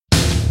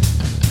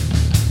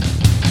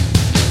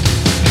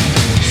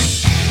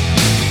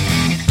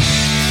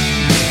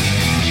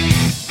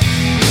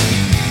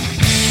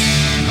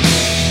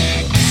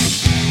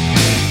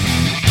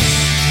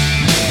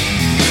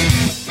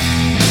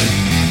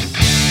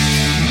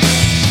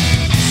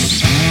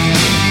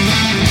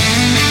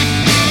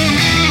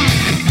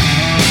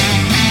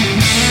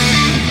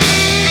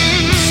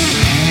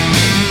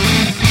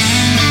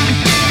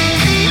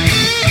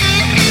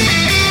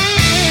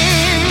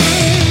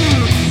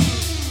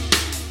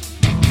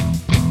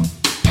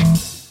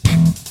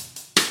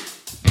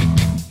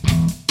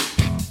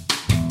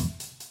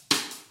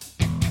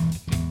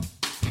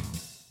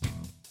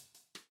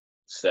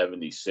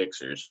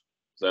76ers. Is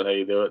that how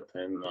you do it?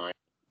 10-9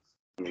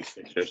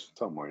 76ers.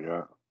 Something like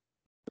that.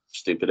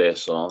 Stupid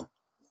ass song.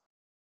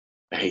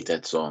 I hate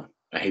that song.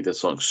 I hate that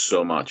song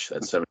so much.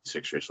 That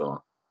 76ers song.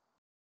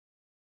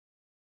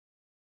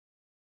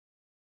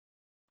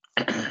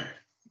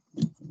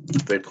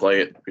 They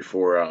play it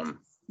before.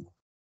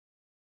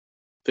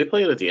 They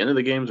play it at the end of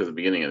the games or the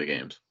beginning of the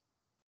games.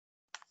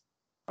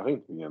 I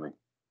think the beginning.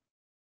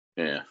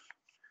 Yeah.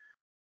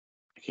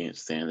 I can't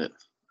stand it.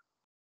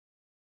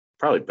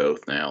 Probably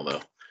both now,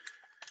 though.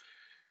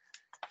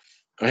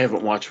 I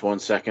haven't watched 1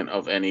 second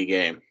of any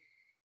game.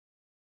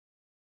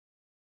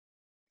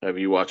 Have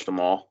you watched them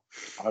all?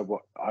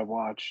 I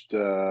watched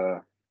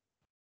a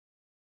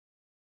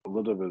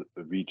little bit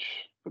of each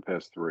the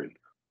past 3.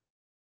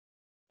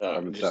 I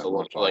haven't Just sat and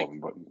watched all of them,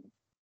 but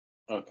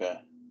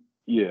okay.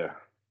 yeah,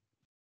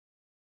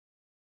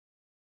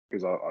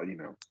 because I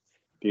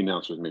the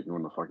announcers make me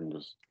want to fucking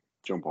just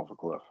jump off a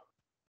cliff.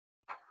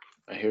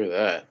 I hear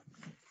that.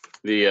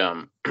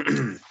 The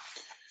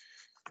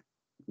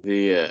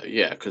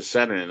yeah, because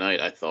Saturday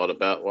night I thought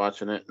about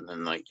watching it, and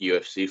then like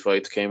UFC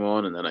fights came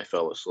on, and then I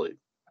fell asleep.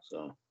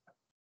 So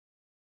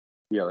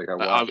yeah, like I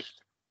watched.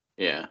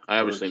 I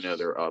obviously know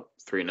they're up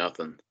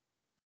 3-0.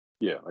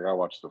 Yeah, like I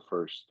watched the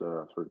first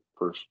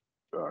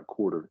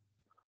quarter,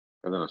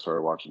 and then I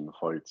started watching the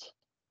fights,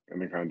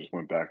 and they kind of just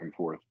went back and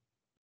forth.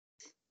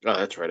 Oh,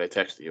 that's right. I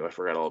texted you. I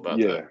forgot all about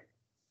Yeah, that.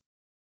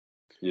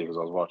 yeah, because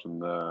I was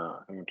watching.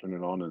 I think I turned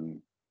it on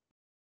and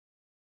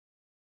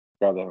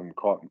guy that I haven't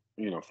fought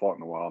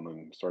in a while, and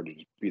then started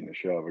just beating the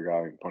shit out of a guy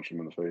and punching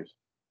him in the face.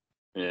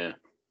 Yeah. It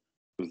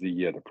was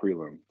the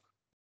prelim.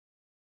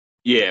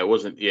 Yeah, it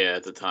wasn't. Yeah,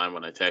 at the time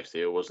when I texted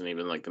you, it wasn't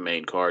even like the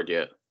main card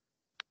yet.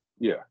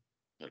 Yeah.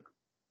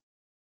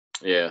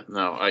 Yeah.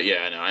 No. I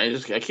know. I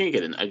can't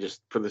get in. I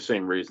just for the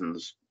same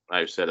reasons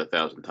I've said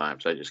 1,000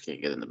 times. I just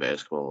can't get into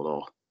basketball at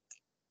all.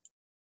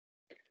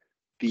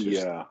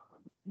 The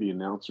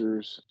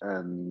announcers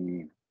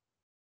and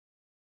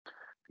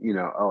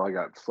I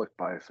got flicked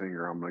by a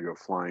finger. I'm gonna go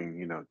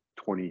flying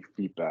 20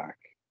 feet back.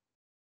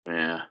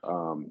 Yeah.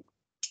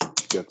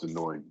 Gets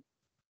annoying.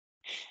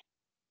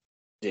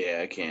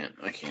 Yeah, I can't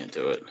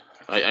do it.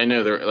 I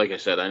know they're like I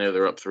said. I know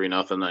they're up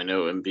 3-0. I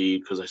know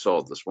Embiid because I saw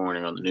it this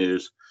morning on the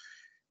news.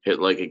 Hit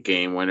like a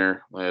game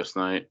winner last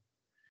night.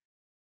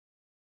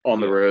 On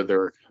the road,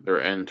 they're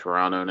in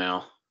Toronto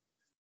now.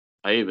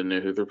 I even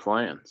knew who they're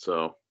playing.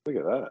 So look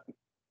at that.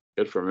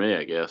 Good for me,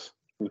 I guess.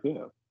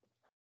 Yeah.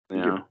 You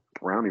know?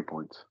 Brownie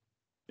points.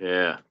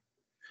 Yeah.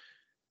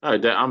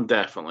 I'm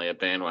definitely a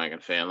bandwagon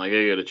fan. Like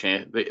they go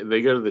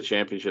to the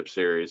championship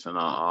series, and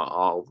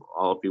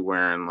I'll be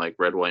wearing like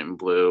red, white, and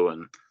blue,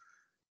 and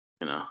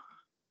no,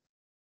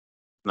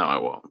 I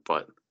won't.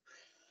 But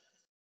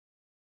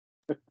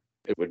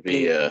it would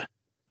be. Well,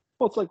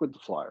 it's like with the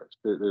Flyers.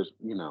 There's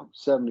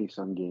 70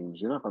 some games.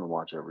 You're not going to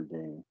watch every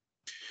game,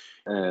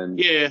 and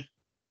yeah,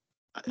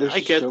 there's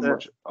I get so that.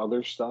 much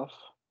other stuff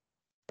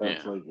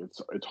that's like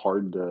it's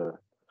hard to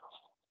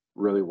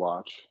really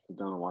sit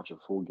down and watch a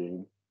full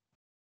game.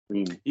 I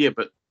mean, yeah,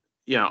 but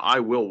I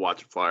will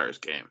watch a Flyers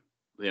game.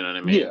 You know what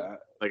I mean? Yeah,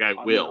 like I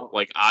will.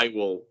 I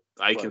will.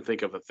 I can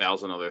think of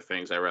 1,000 other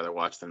things I'd rather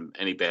watch than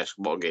any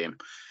basketball game,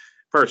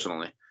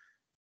 personally.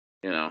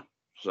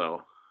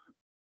 So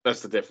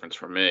that's the difference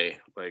for me.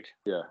 Like,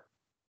 yeah,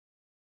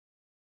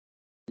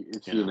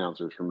 it's the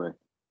announcers for me.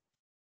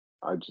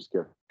 I just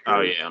get.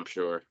 Oh yeah, I'm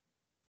sure.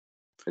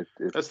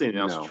 That's the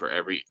announcers for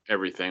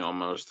everything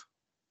almost.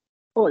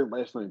 Well, like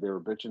last night they were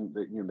bitching.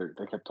 They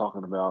kept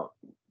talking about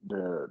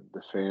the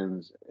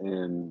fans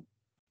and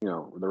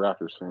the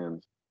Raptors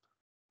fans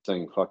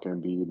saying "fuck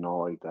Embiid" and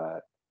all like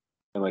that,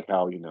 and like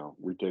how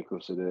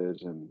ridiculous it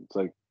is, and it's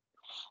like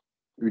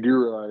you do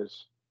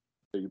realize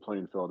that you play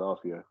in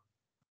Philadelphia.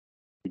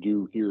 You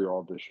do hear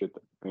all this shit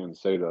that fans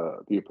say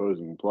to the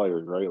opposing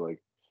players, right?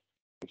 Like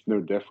it's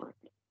no different.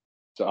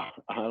 So I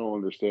don't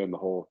understand the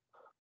whole,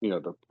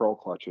 the pearl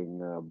clutching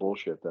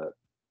bullshit that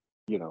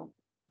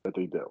that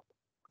they do.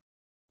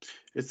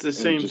 It's the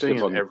same thing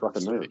in every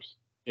fucking city. nerves.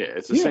 Yeah,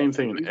 it's the same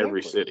thing in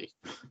every city.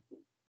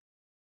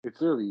 It's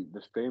literally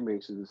the fan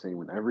base is the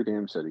same in every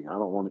damn city. I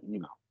don't want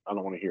to, I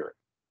don't want to hear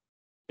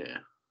it.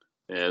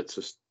 Yeah, it's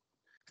just,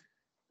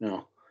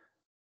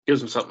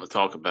 gives them something to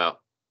talk about.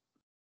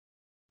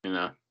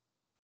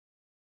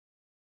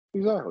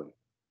 Exactly.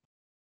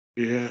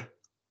 Yeah.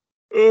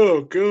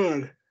 Oh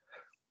God.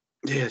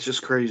 Yeah, it's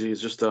just crazy.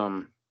 It's just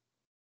yeah,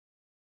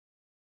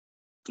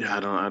 I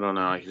don't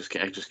know. I just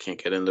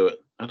can't get into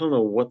it. I don't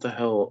know what the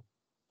hell.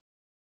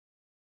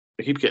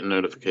 I keep getting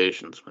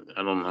notifications.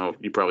 I don't know.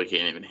 You probably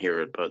can't even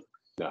hear it, but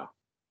no,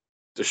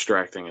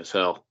 distracting as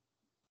hell.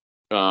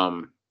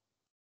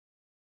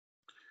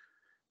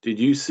 Did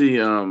you see?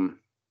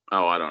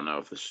 Oh, I don't know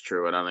if this is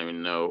true. I don't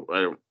even know.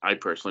 I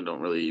personally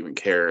don't really even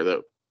care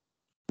that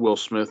Will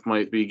Smith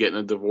might be getting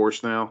a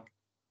divorce now.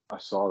 I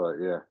saw that.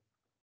 Yeah.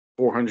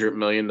 $400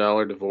 million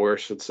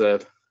divorce. It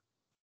said.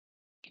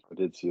 I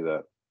did see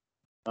that.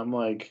 I'm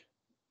like,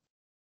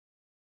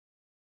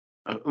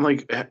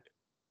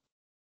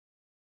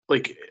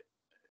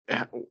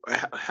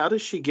 How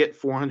does she get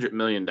 $400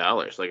 million?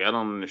 Like, I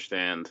don't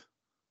understand.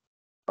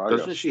 Probably got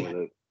Doesn't she? split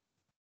it.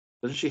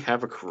 Doesn't she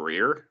have a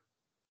career?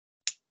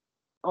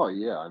 Oh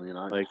yeah,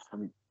 Like, I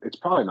mean, it's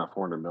probably not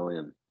 400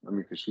 million. I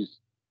mean, because she's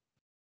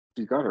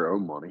got her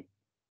own money.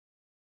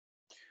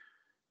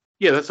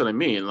 yeah, that's what I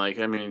mean. Like,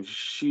 I mean,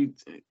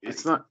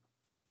 it's not.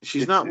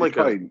 She's not It's like a.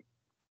 probably,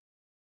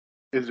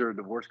 is there a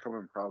divorce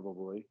coming?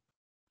 Probably,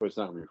 but it's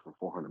not gonna be for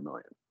 400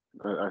 million.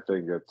 I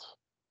think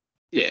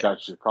Yeah,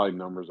 that's just probably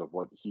numbers of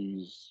what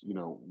he's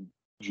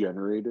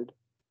generated.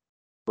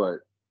 But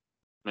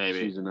maybe.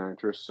 she's an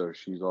actress, so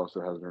she's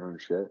also has her own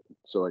shit.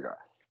 So like,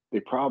 they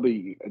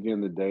probably at the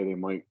end of the day they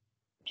might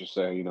just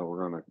say,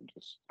 we're gonna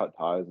just cut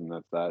ties and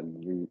that's that,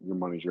 and your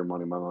money's your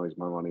money, my money's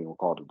my money, and we'll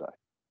call it a day.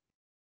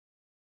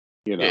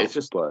 Yeah, it's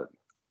just But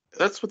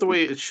that's what the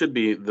way it should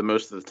be the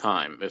most of the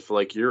time. If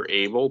like you're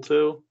able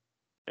to,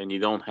 and you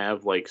don't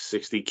have like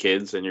 60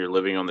 kids and you're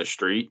living on the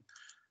street,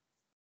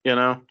 you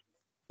know,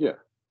 yeah,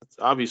 it's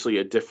obviously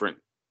a different,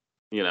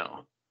 you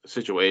know,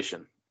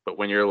 situation. But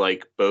when you're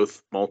like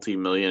both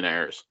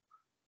multimillionaires,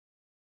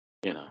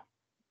 you know,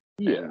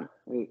 yeah,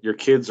 and your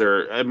kids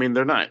are, I mean,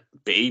 they're not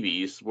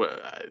babies. What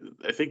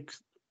I think,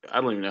 I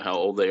don't even know how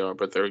old they are,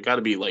 but they're got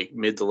to be like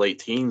mid to late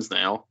teens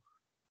now,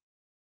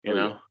 you oh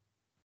yeah. know.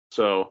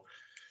 So,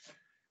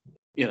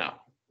 you know,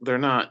 they're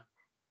not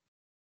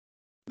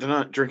they're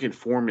not drinking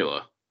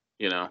formula,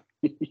 you know.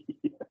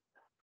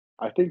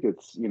 I think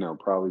it's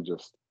probably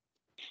just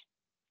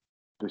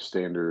the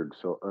standard.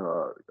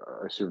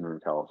 I assume they're in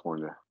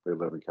California. They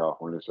live in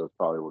California, so it's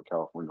probably what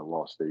California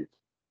law states.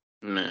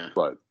 Nah.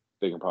 But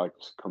they can probably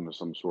come to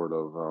some sort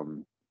of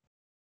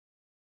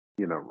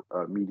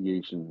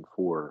mediation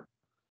for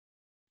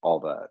all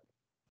that.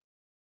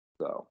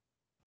 So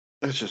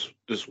That's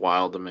just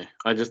wild to me.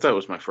 That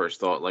was my first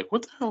thought. Like,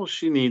 what the hell does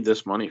she need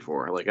this money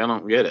for? Like, I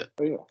don't get it.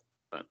 oh yeah.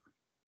 But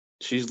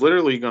she's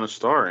literally going to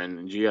star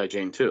in GI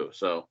Jane too.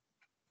 So,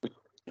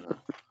 you know,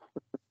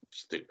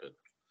 stupid.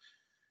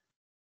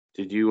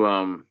 Did you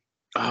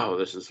Oh,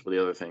 this is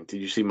the other thing. Did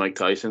you see Mike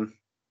Tyson?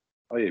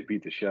 Oh yeah,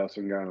 beat the shit out of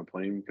some guy on a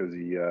plane because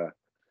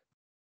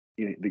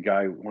the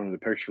guy wanted a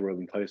picture with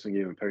him. Tyson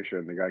gave him a picture,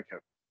 and the guy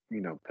kept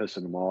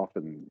pissing him off,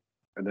 and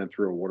then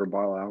threw a water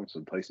bottle at him.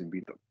 So Tyson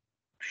beat the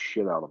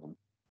shit out of him.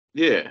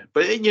 Yeah,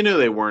 but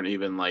they weren't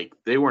even like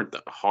they weren't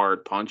the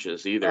hard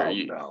punches either. Oh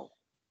no,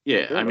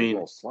 Yeah, they're I like mean,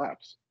 little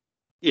slaps.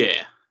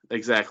 yeah,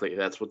 exactly.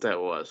 That's what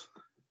that was.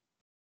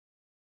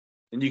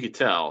 And you could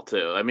tell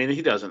too. I mean,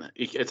 he doesn't.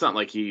 It's not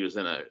like he was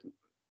in a.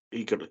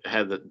 He could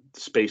have the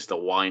space to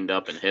wind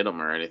up and hit him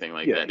or anything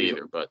like Yeah, that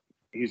either. But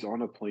he's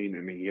on a plane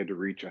and he had to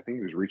reach. I think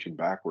he was reaching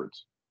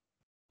backwards.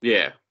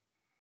 yeah,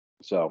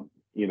 So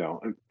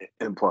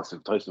and plus,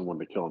 if Tyson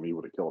wanted to kill him, he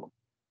would have killed him.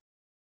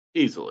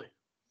 easily.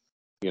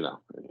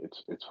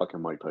 It's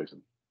fucking Mike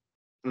Tyson.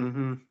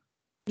 Hmm.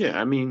 Yeah,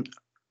 I mean,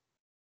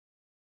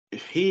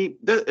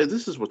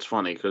 this is what's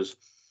funny because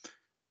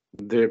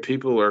there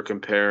people are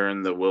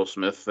comparing the Will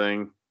Smith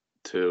thing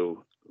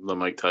to the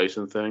Mike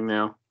Tyson thing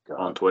now on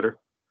God, Twitter,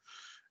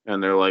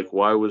 and they're like,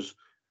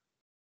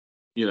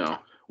 you know,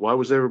 why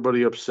was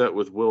everybody upset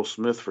with Will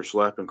Smith for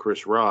slapping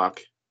Chris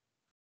Rock,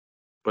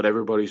 but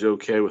everybody's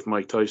okay with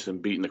Mike Tyson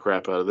beating the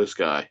crap out of this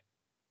guy?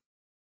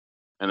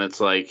 And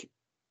it's like,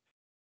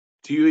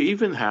 do you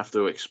even have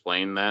to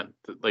explain that?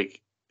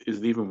 Like, is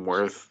it even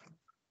worth?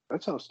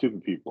 that's how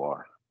stupid people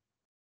are.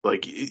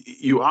 Like,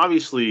 you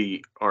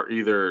obviously are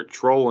either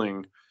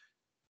trolling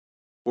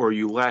or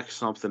you lack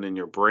something in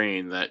your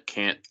brain that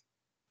can't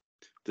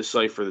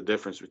decipher the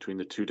difference between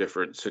the two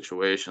different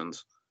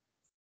situations.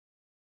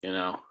 You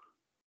know,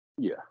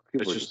 Yeah,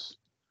 it's people are just, just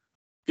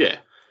yeah,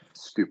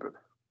 stupid.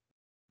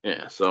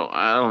 yeah. So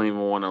I don't even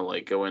want to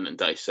like go in and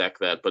dissect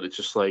that, but it's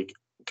just like,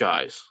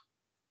 guys,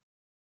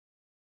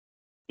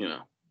 you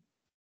know,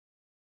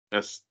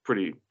 that's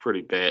pretty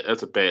bad.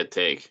 That's a bad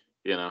take,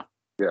 you know.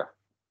 Yeah.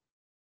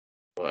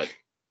 But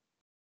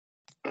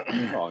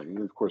Well,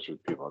 of course, there's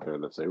people out there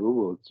that say,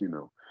 "Well, it's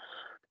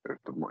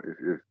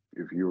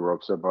if you were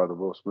upset by the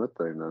Will Smith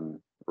thing,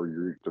 then or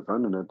you're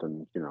defending it,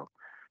 then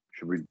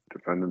should be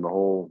defending the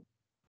whole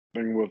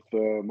thing with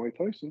Mike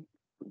Tyson."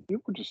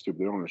 People are just stupid.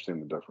 They don't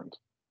understand the difference.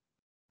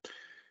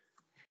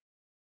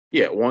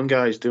 yeah, one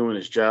guy's doing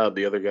his job,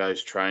 the other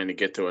guy's trying to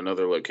get to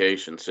another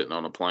location, sitting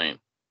on a plane.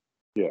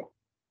 Yeah,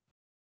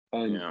 You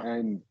and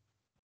know,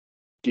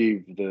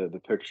 gave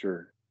the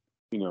picture,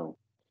 you know,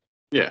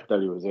 yeah.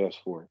 that he was asked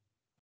for,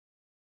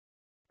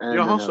 You and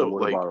then had a also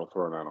water like, bottle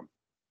thrown at him.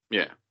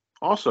 yeah.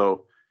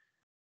 Also,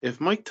 if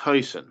Mike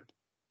Tyson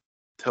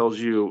tells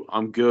you,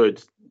 "I'm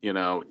good,"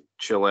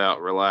 chill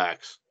out,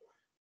 relax.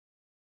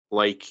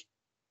 Like,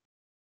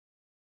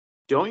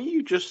 don't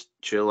you just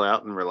chill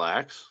out and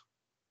relax?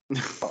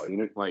 Oh,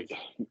 Like,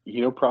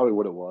 probably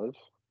what it was.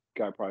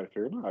 Guy probably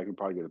figured, no, I could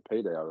probably get a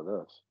payday out of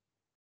this.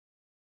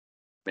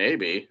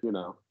 maybe, You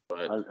know,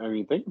 but I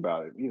mean, think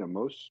about it.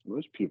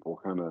 Most people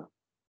kind of,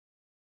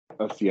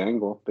 that's the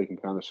angle. They can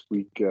kind of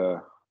squeak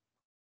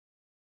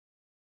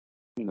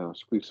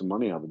some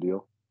money out of the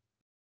deal.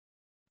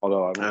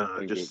 Although I I don't don't know,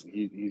 think that just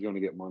he's going to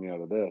get money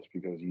out of this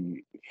because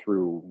he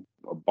threw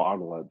a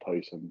bottle at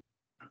Tyson.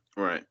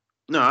 right.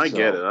 No, I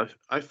get So it.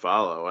 I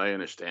follow. I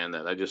understand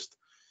that. I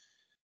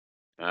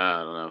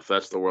don't know if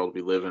that's the world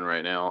we live in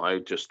right now. I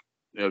just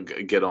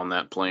get on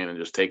that plane and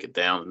just take it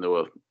down into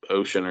a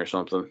ocean or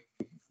something.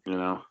 You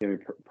know. I mean,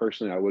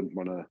 personally, I wouldn't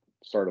want to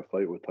start a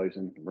fight with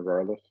Tyson,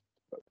 regardless,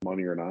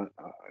 money or not.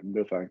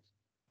 No thanks.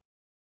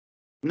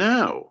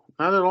 No,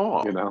 not at You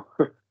all. know.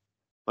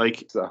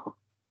 Like, So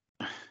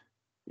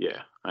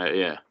yeah,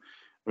 yeah.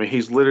 I mean,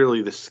 he's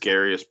literally the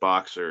scariest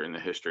boxer in the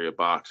history of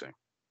boxing.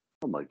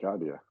 oh my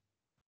god, yeah.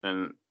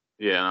 And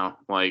you know,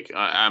 like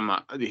I'm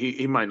not,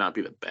 he might not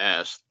be the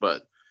best,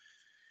 but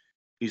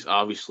he's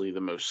obviously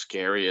the most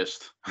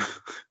scariest.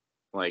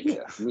 Like,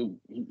 Yeah, I mean,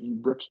 he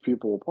rips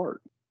people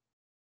apart.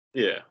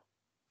 yeah,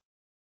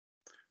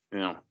 you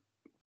know,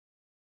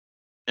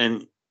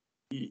 and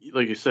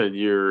like you said,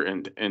 you're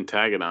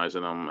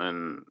antagonizing him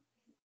and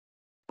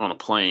on a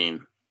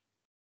plane.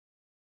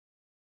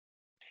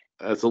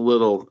 It's a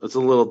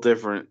little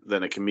different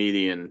than a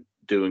comedian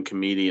doing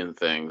comedian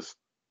things.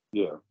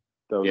 Yeah,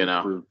 that was You know,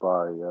 approved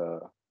by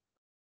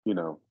you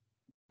know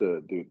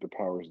the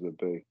powers that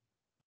be.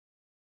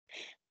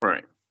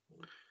 right?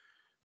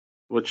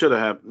 What should have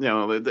happened? You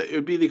know, it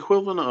would be the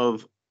equivalent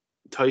of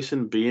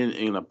Tyson being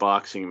in a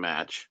boxing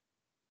match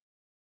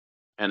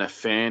and a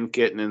fan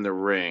getting in the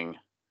ring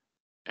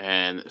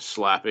and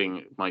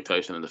slapping Mike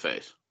Tyson in the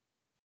face.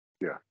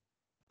 Yeah,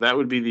 That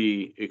would be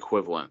the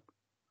equivalent.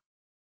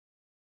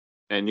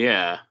 And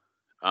yeah,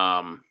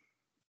 um,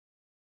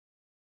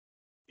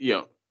 you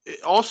know,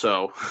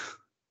 also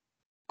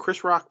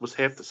Chris Rock was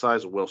half the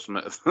size of Will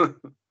Smith. You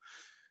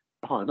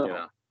oh, I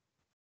know.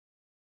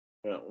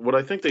 know, what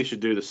I think they should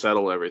do to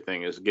settle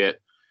everything is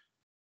get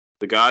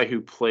the guy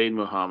who played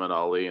Muhammad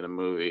Ali in a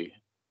movie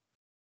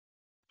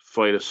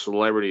fight a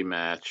celebrity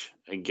match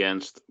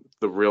against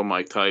the real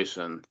Mike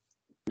Tyson,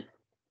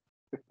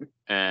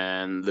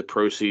 and the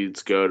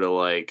proceeds go to,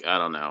 like, I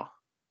don't know,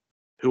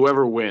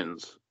 whoever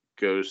wins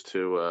goes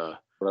to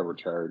Whatever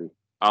charity.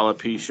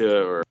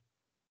 alopecia or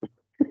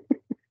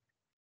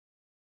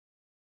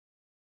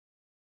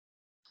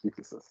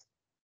Jesus,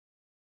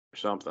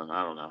 something.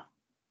 I don't know.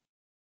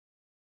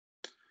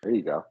 there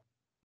you go.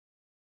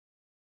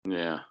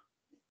 Yeah.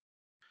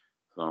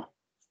 So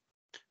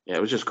yeah,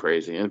 it was just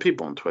crazy, and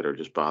people on Twitter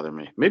just bother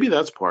me. Maybe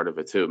that's part of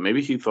it too.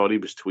 Maybe he thought he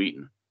was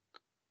tweeting,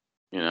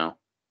 you know,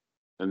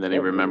 and then he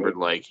Yeah, maybe. remembered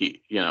like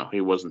he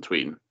wasn't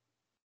tweeting.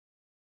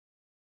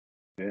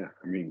 Yeah,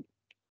 I mean,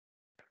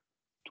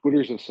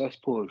 Twitter's a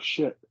cesspool of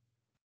shit.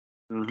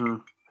 Hmm.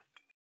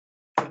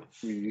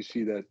 You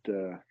see that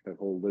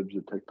whole libs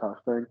of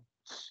TikTok thing?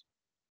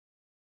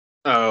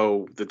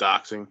 Oh, the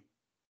doxing.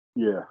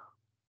 Yeah,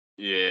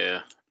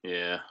 Yeah,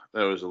 yeah,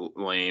 that was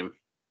lame.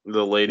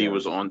 The lady yeah,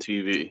 was on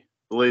TV.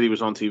 The lady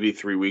was on TV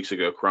 3 weeks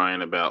ago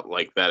crying about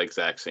like that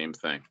exact same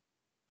thing.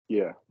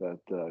 yeah. That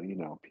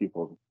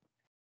people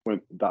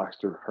went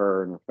doxed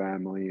her and her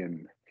family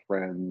and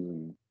friends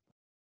and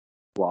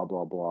blah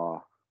blah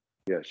blah.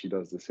 Yeah, she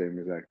does the same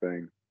exact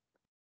thing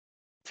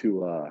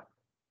to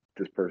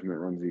this person that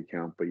runs the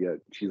account, but yet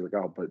she's like,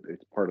 oh, but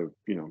it's part of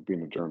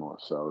being a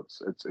journalist, so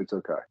it's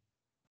okay.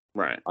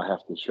 Right. I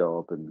have to show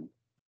up and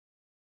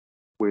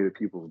wait at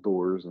people's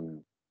doors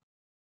and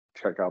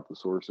check out the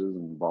sources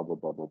and blah blah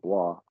blah blah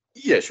blah.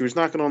 Yeah, she was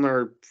knocking on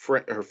her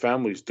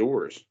family's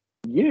doors.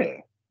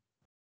 Yeah,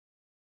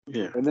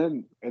 Yeah. and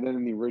then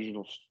in the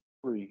original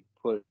story,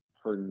 put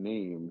her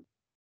name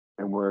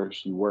and where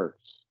she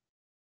works.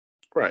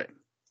 Right.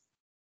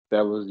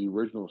 That was the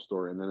original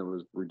story, and then it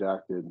was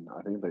redacted.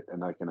 I think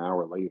like an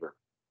hour later,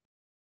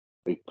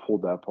 they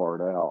pulled that part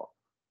out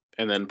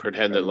And then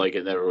pretended and like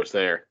it never was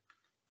there.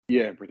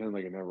 yeah, pretend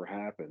like it never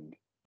happened,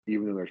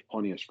 even though there's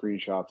plenty of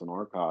screenshots and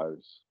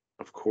archives.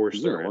 Of course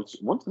 'Cause, there once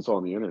is. once it's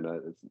on the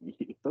internet,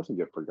 it doesn't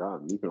get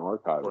forgotten. You can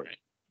archive it, Right.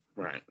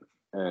 Right.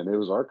 and it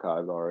was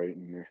archived all right,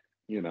 and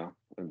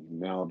and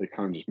now they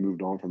kind of just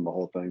moved on from the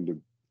whole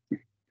thing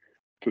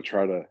to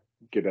try to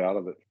get out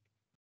of it.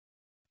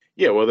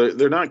 Yeah, well,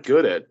 they're not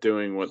good at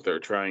doing what they're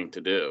trying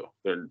to do.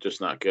 They're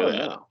just not good Oh at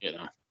it, no! you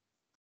know.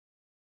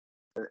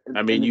 And, I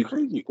and mean, the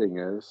crazy thing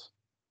is,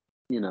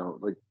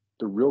 like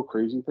the real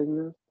crazy thing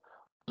is,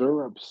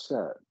 they're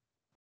upset.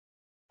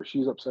 Or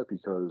she's upset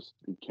because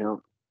the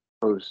account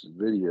posts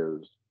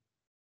videos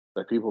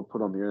that people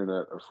put on the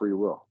internet of free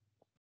will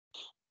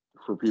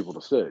for people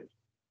to see.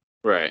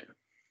 right.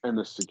 And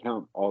this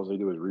account, all they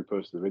do is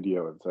repost the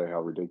video and say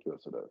how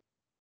ridiculous it is.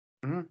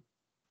 Hmm.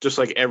 Just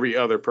like every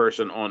other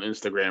person on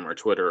Instagram or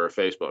Twitter or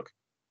Facebook.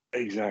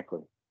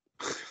 Exactly.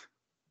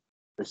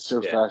 It's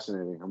so Yeah.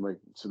 fascinating. I'm like,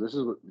 so this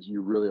is what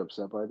you're really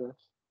upset by this?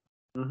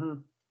 Hmm.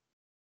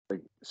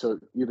 So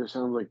it either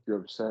sounds like you're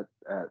upset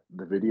at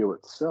the video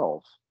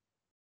itself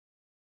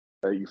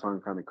that you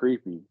find kind of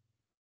creepy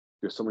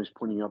because somebody's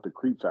pointing out the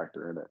creep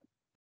factor in it.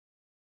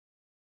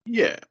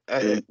 Yeah.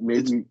 And It's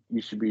maybe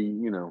you should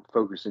be,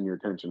 focusing your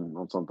attention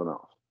on something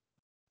else.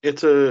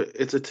 it's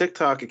a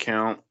TikTok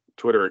account,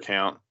 Twitter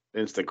account,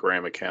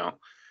 Instagram account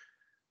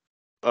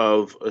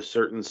of a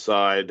certain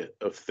side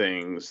of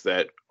things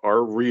that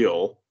are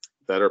real,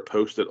 that are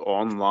posted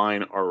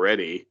online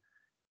already,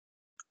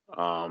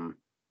 and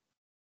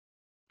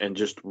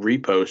just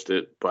repost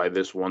it by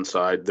this one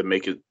side to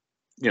make it,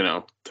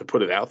 to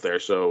put it out there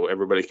so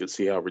everybody could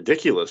see how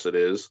ridiculous it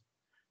is.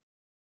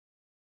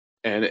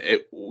 And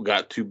it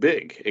got too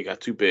big. It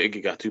got too big.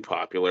 It got too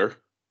popular.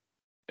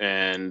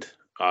 And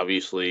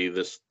obviously,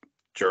 this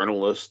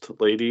journalist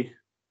lady,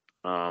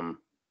 it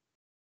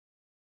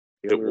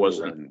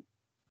wasn't.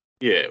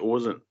 Yeah, it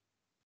wasn't.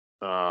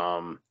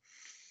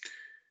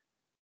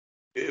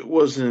 It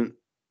wasn't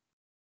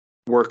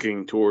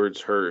working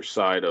towards her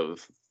side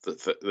of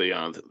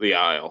the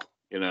aisle.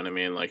 You know what I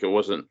mean? Like, it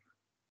wasn't.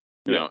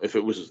 If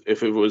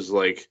it was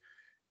like,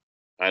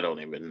 I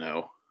don't even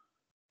know,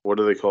 what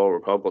do they call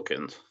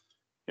Republicans?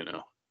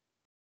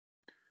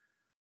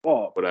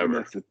 Well,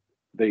 Whatever.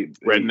 They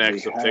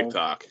Rednecks they of have,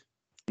 TikTok.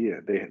 Yeah,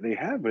 they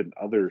have an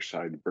other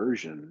side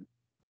version,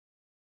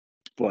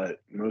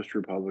 but most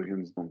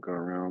Republicans don't go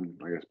around,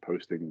 I guess,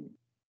 posting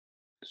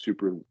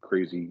super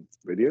crazy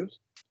videos.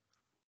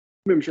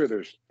 I mean, I'm sure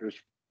there's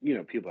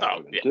people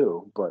out there that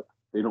do, but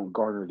they don't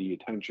garner the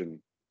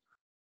attention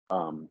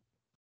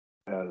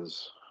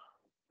as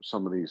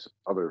some of these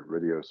other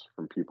videos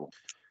from people.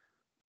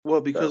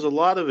 Well, because a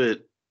lot of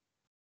it,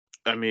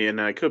 I mean, and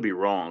I could be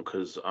wrong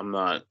because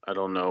I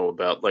don't know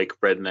about like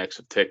rednecks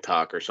of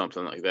TikTok or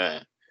something like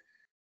that.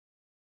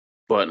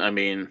 But I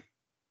mean,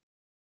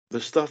 the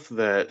stuff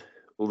that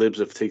libs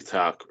of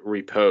TikTok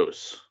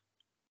reposts,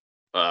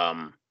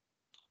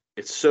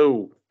 it's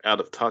so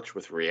out of touch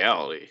with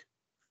reality.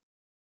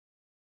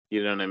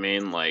 You know what I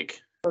mean?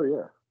 Like, oh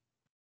yeah,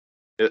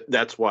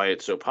 that's why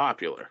it's so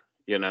popular.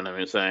 You know what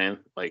I'm saying?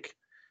 Like,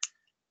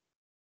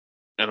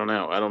 I don't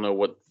know. I don't know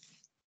what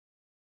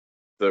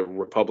the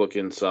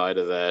Republican side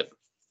of that,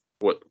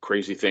 what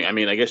crazy thing. I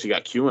mean, I guess you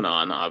got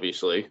QAnon,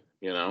 obviously.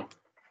 Yeah,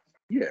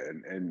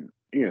 and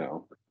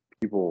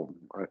people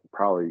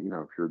probably,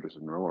 if you're just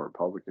a normal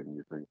Republican,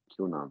 you think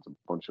QAnon's a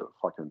bunch of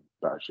fucking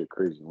batshit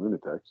crazy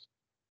lunatics.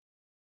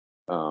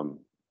 I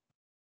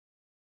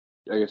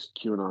guess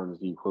QAnon is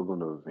the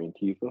equivalent of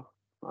Antifa.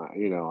 I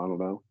don't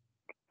know.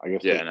 I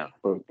guess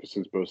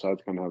since both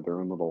sides kind of have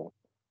their own little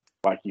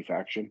wacky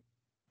faction.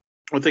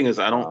 The thing is,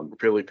 I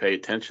don't really pay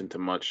attention to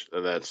much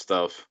of that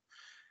stuff.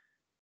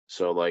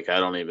 So, like, I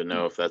don't even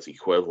know if that's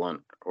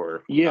equivalent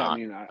or not. I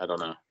mean, I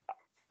don't know.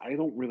 I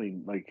don't really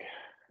like.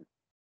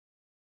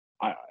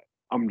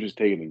 I'm just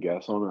taking a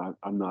guess on it.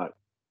 I'm not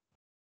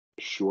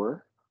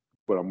sure,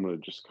 but I'm gonna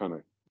just kind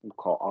of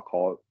I'll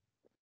call it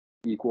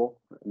equal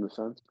in the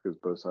sense because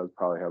both sides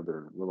probably have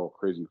their little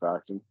crazy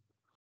faction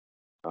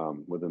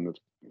within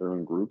their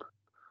own group.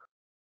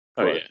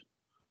 Oh, but,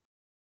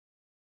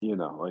 yeah.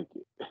 Like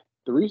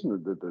the reason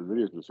that the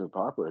videos are so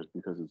popular is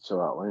because it's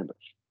so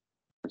outlandish,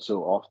 and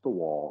so off the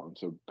wall, and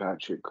so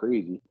batshit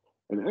crazy.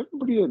 And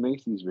everybody that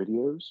makes these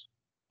videos,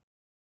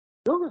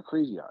 they all got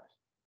crazy eyes.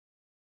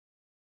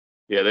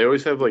 Yeah, they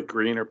always have like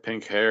green or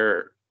pink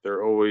hair.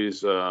 They're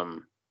always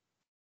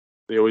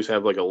they always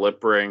have like a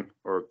lip ring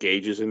or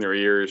gauges in their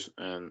ears,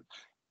 and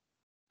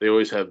they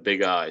always have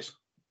big eyes.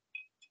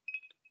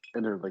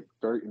 And they're like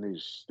very, and they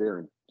just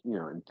stare,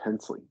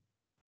 intensely.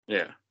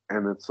 Yeah.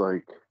 And it's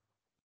like,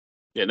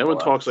 yeah, no one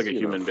talks like a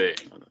human being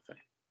on the thing.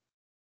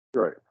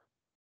 Right.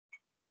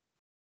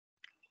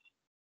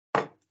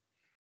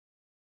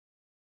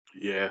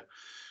 Yeah,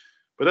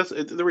 but that's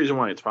the reason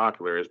why it's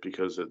popular is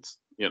because it's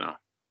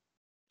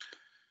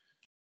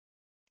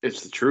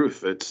it's the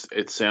truth.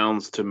 It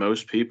sounds to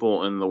most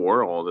people in the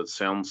world, it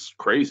sounds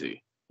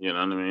crazy. You know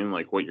what I mean?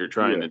 Like what you're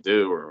trying to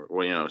do, or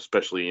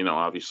especially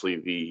obviously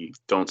the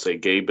don't say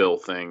gay bill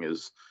thing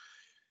is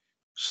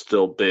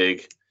still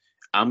big.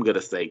 I'm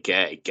gonna say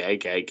gay, gay,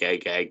 gay, gay,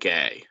 gay,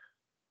 gay.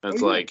 And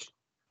it's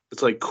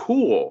like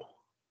cool,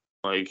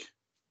 like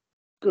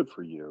good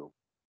for you.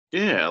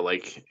 Yeah,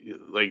 like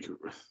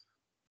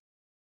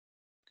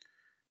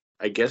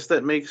I guess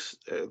that makes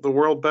the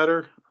world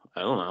better.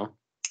 I don't know.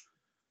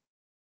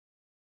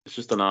 It's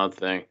just an odd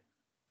thing.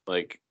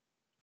 Like,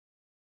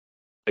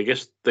 I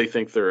guess they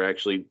think they're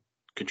actually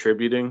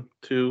contributing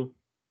to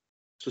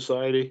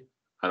society.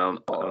 I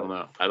don't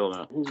know. I don't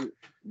know.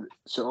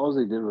 So all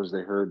they did was they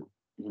heard,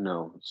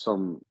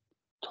 some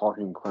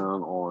talking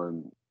clown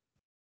on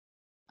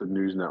the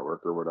news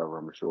network or whatever,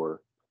 I'm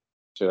sure.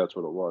 So that's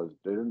what it was.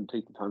 They didn't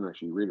take the time to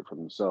actually read it for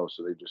themselves,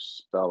 so they just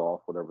spout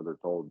off whatever they're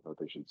told that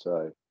they should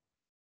say.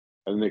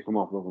 And then they come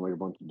off looking like a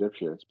bunch of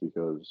dipshits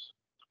because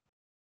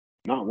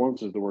not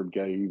once is the word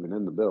gay even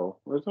in the bill.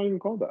 Or it's not even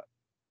called that.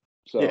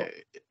 So yeah,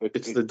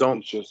 it's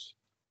just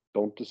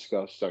don't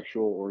discuss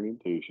sexual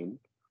orientation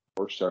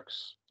or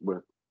sex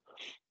with,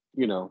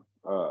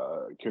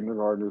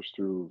 kindergartners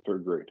through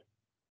third grade.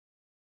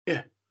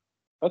 Yeah.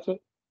 That's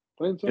it.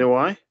 Plain simple. You know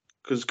why?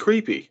 Because it's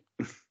creepy.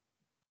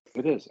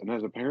 It is. And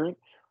as a parent,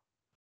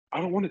 I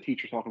don't want a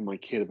teacher talking to my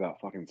kid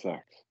about fucking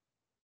sex.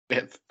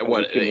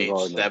 What, at age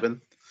 7?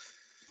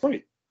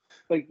 Right.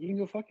 Like, you can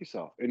go fuck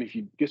yourself. And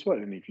guess what?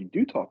 And if you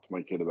do talk to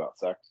my kid about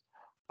sex,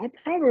 I'm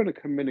probably going to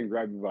come in and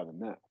grab you by the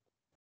neck.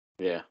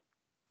 Yeah.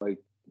 Like,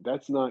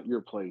 that's not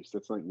your place.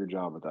 That's not your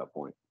job at that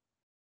point.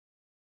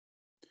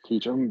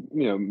 Teach them,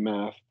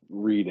 math,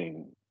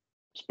 reading,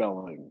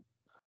 spelling,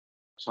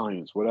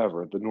 science,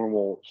 whatever, the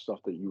normal stuff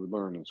that you would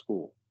learn in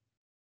school.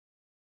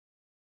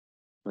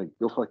 Like,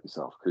 go fuck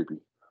yourself, creepy.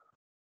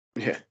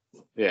 Yeah.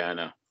 Yeah, I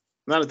know.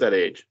 Not at that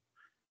age.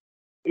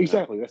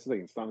 Exactly. That's the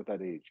thing. It's not at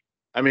that age.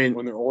 I mean,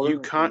 When they're you older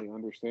and can't. they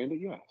understand it,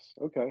 yes.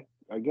 Okay.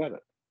 I get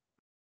it.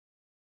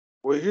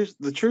 Well, here's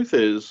the truth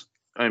is,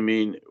 I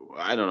mean,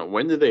 I don't know.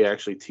 When did they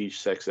actually teach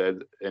sex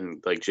ed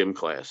in like gym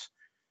class?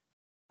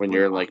 When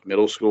you're in like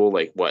middle school,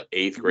 like what,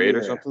 eighth grade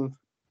or Yeah. something?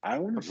 I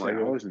want to Something say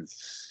like I that. was in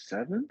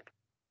seventh,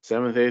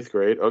 Seventh, eighth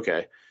grade.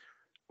 Okay.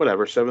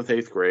 Whatever. Seventh,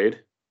 eighth grade. How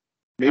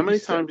maybe many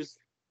times? sixth.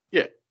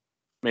 Yeah,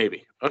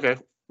 maybe. Okay.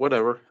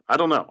 Whatever. I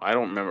don't know. I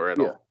don't remember at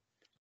Yeah. all.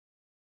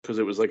 Because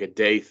it was like a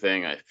day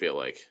thing, I feel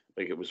like.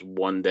 Like it was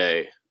one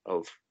day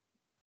of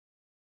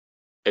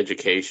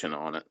education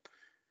on it.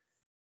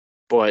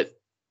 But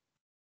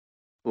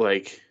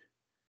like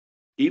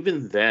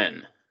even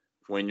then,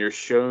 when you're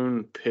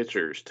shown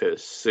pictures to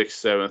sixth,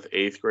 seventh,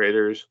 eighth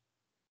graders,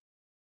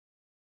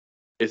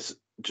 it's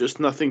just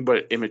nothing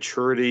but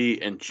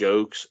immaturity and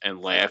jokes and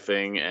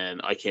laughing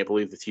and I can't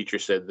believe the teacher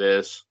said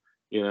this,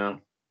 you know?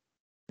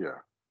 Yeah.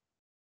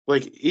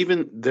 Like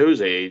even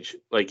those age,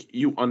 like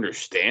you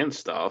understand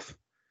stuff,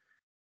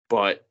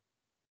 but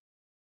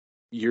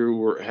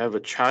you have a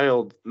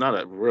child, not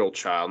a real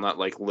child, not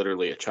like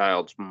literally a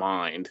child's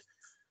mind,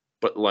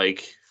 but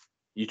like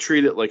you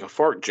treat it like a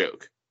fart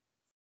joke,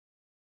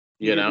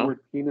 You you hear the know? word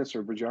penis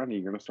or vagina,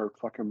 you're going to start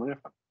fucking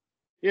laughing.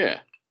 Yeah,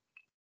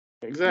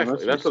 exactly.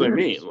 Unless you're That's what I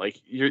mean. serious.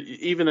 Like you're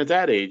even at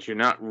that age, you're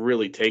not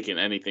really taking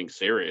anything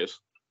serious,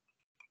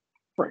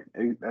 Right.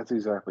 That's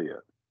exactly it.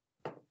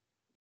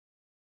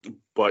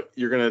 but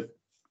you're gonna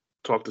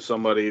talk to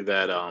somebody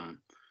that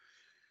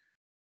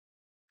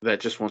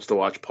just wants to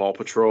watch Paw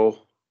Patrol,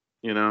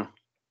 you know?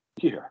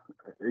 Yeah.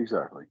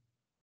 Exactly.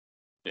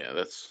 Yeah,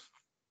 that's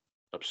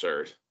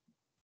absurd.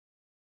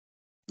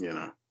 You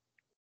know,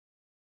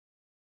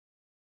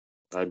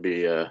 I'd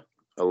be a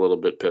little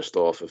bit pissed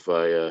off if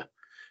I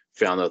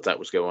found out that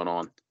was going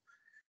on.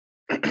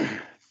 My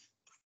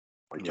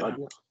You know, God,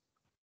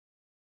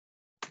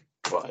 yeah.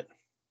 but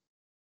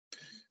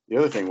the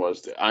other thing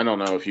was, I don't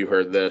know if you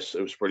heard this.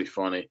 It was pretty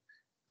funny.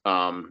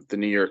 The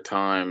New York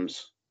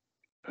Times,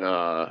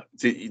 the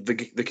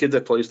kid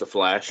that plays the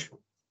Flash.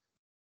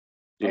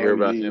 Do you Oh, hear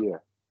yeah, about him? yeah.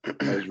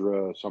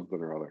 Ezra something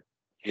or other.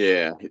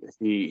 Yeah,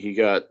 he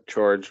got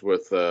charged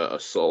with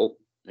assault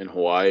in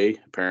Hawaii.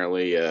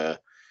 Apparently,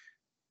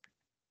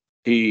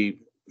 he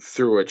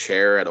threw a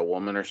chair at a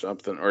woman or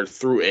something, or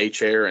threw a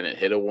chair and it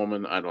hit a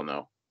woman. I don't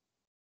know,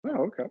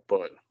 Oh, okay.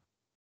 but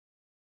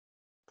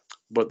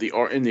the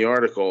in the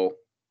article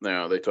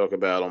now they talk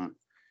about him,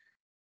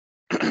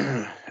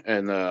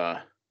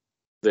 and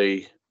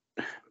they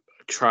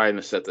trying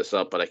to set this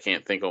up, but I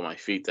can't think on my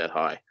feet that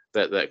high,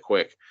 that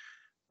quick,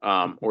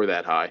 or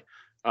that high.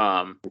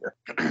 Um,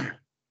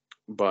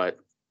 but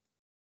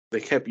they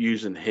kept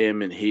using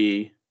him and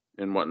he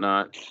and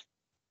whatnot.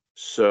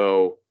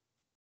 So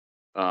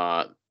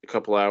a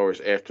couple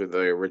hours after the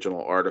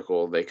original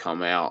article, they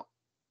come out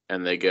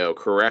and they go,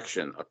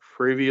 correction, a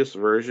previous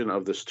version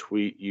of this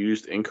tweet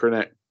used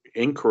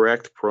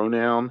incorrect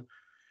pronoun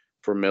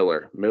for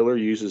Miller. Miller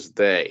uses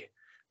they,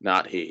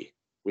 not he.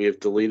 We have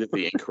deleted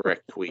the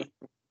incorrect tweet.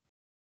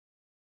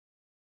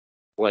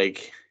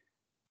 Like,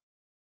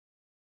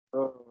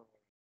 Oh,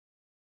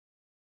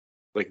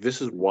 like this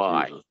is sweet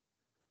why. Jesus.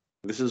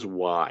 This is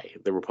why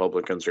the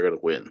Republicans are going to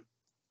win.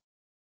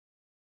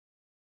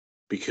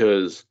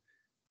 Because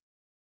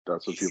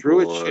That's he what people threw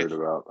a are chair. worried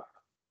about.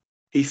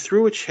 He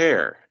threw a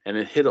chair and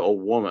it hit a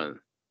woman.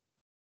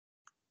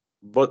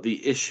 But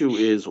the issue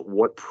is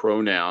what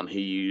pronoun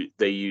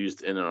they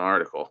used in an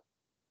article.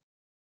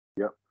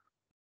 Yep.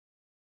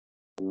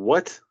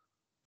 What?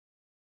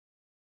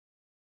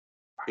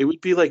 It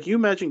would be like, you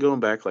imagine going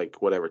back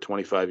like whatever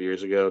 25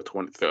 years ago,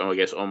 20, I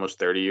guess almost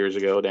 30 years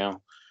ago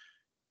now,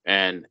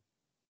 and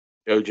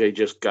OJ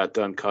just got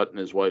done cutting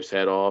his wife's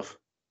head off,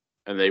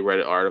 and they read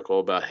an article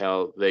about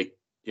how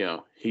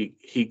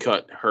he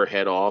cut her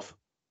head off,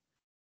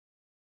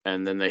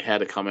 and then they had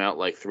to come out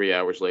like 3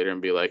 hours later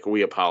and be like,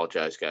 we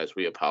apologize, guys,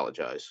 we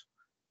apologize.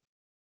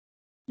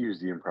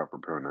 Use the improper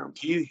pronouns.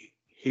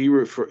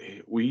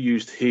 We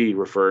used he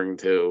referring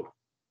to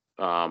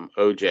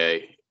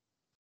OJ,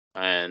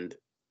 and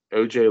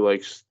OJ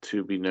likes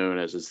to be known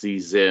as a Z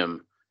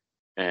Zim,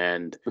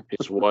 and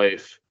his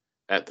wife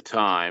at the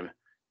time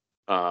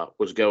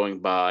was going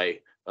by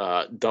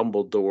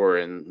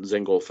Dumbledore and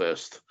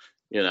Zinglefist.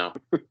 You know,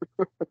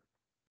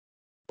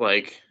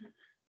 like,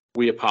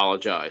 we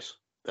apologize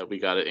that we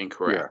got it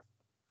incorrect.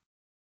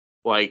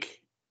 Yeah.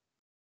 Like,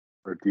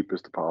 Our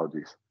deepest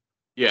apologies.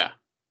 yeah.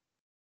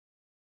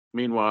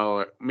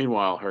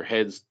 Meanwhile, her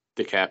head's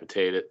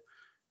decapitated,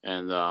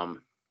 and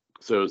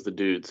so is the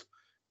dude's,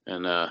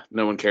 and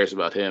no one cares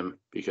about him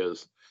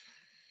because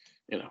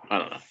I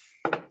don't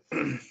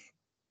know.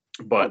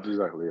 But That's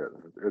exactly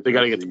it. they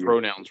got to That's get the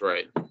pronouns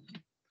right.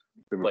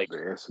 Like,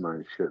 the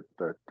asinine shit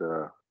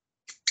that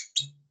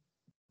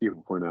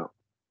people point out.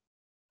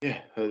 Yeah,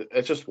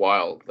 it's just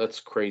wild. That's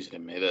crazy to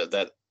me.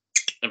 That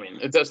I mean,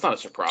 that's not a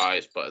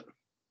surprise, but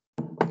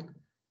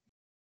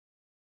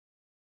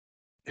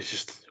it's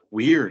just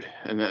weird.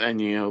 And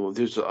you know,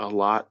 there's a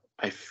lot.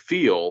 I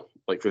feel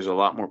like there's a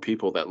lot more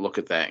people that look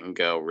at that and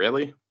go,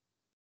 "Really?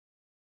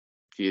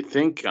 Do you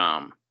think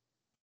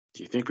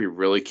do you think we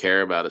really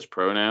care about his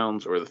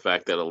pronouns or the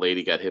fact that a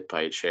lady got hit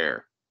by a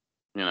chair?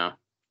 You know,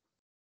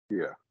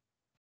 Yeah.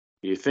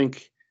 do you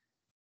think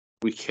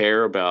we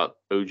care about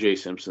O.J.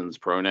 Simpson's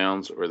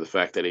pronouns or the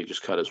fact that he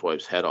just cut his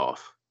wife's head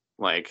off?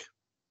 Like,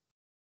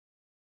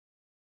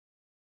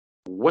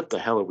 what the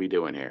hell are we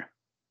doing here?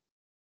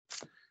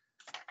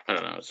 I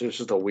don't know. It's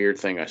just a weird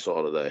thing I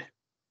saw today.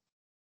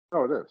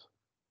 Oh, it is.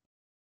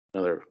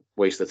 Another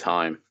waste of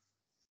time,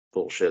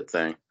 bullshit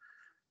thing.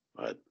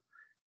 But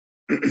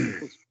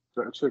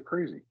That's so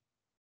crazy.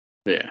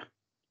 yeah,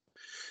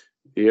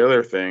 the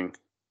other thing,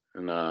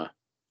 and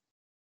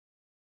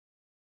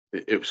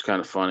it was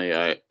kind of funny.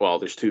 Well,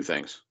 there's two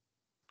things.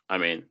 I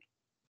mean,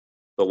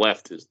 the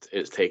left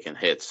is taking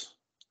hits.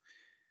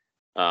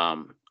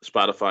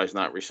 Spotify's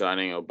not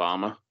resigning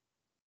Obama.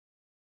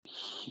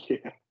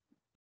 Yeah.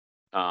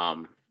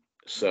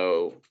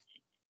 So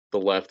the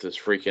left is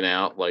freaking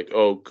out, like,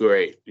 oh,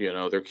 great, you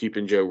know, they're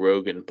keeping Joe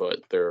Rogan, but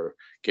they're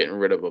getting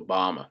rid of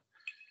Obama.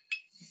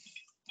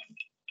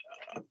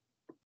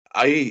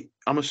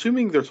 I'm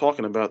assuming they're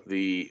talking about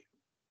the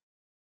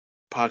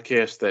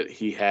podcast that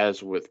he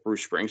has with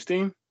Bruce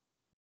Springsteen.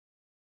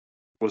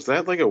 Was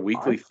that like a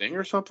weekly thing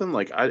or something?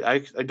 Like I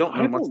don't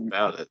know much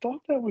about I it.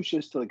 thought that was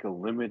just like a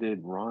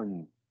limited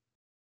run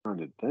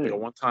kind of Like a thing.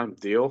 one-time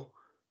deal.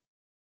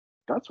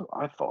 That's what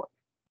I thought.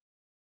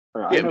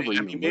 I Yeah, never I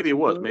even mean, maybe it listened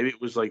was. to it. Maybe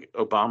it was like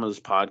Obama's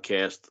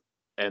podcast,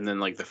 and then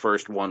like the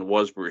first one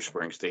was Bruce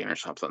Springsteen or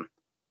something.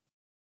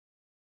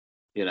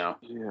 You know?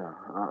 Yeah,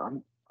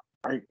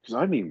 because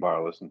I didn't even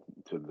bother listening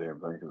to the damn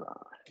thing because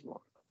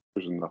well,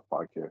 there's enough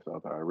podcasts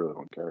out there. I really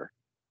don't care.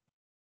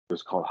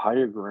 It's called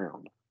Higher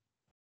Ground.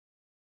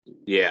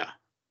 Yeah.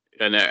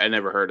 I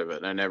never heard of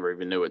it. I never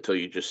even knew it till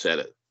you just said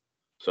it.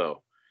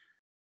 So,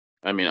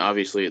 I mean,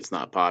 obviously it's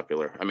not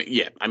popular. I mean,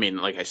 yeah. I mean,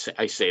 like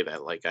I say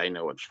that like I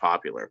know it's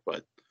popular,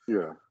 but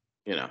Yeah.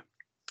 you know,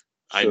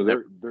 I So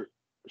never.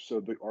 this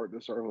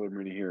article I'm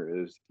reading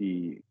here is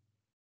the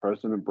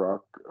President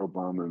Barack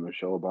Obama and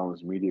Michelle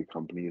Obama's media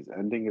company is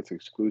ending its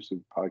exclusive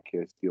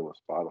podcast deal with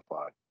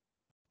Spotify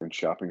and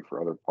shopping for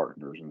other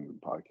partners in the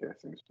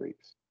podcasting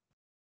space.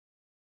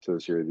 So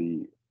this here,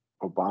 the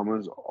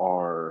Obamas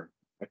are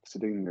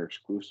exiting their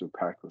exclusive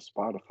pact with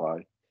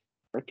Spotify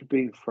after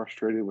being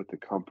frustrated with the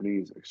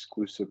company's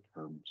exclusive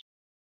terms.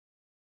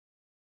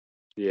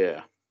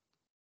 Yeah.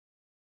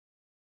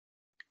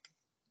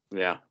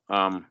 Yeah.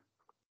 I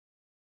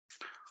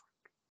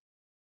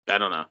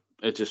don't know.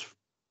 It's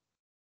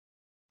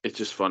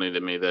just funny to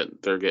me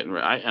that they're getting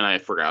and I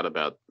forgot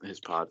about his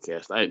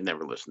podcast. I had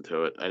never listened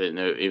to it. I didn't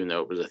know even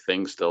though it was a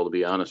thing still, to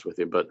be honest with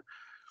you. But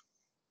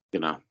you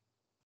know,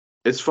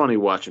 it's funny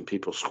watching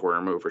people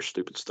squirm over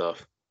stupid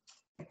stuff.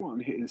 Well,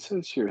 it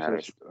says here, it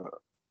Matters. says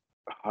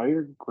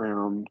Higher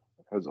Ground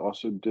has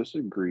also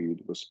disagreed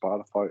with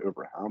Spotify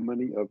over how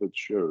many of its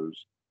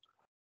shows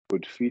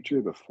would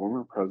feature the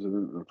former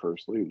president and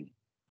first lady.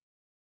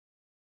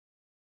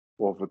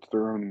 Well, if it's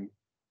their own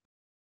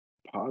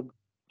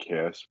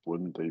podcast,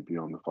 wouldn't they be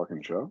on the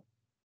fucking show?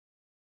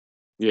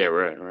 Yeah,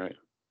 right.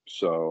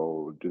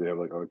 So, do they have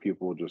like other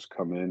people just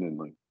come in and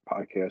like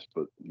podcast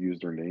but use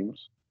their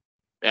names?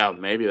 Yeah,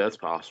 maybe that's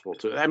possible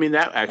too. I mean,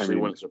 that I actually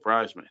mean, wouldn't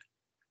surprise me.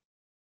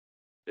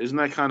 Isn't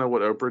that kind of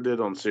what Oprah did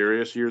on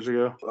Sirius years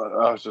ago?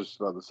 I was just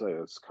about to say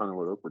it's kind of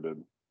what Oprah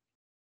did.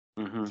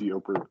 Hmm. The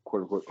Oprah,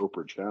 quote unquote,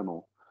 Oprah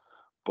channel,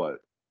 but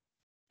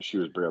she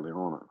was barely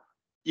on it.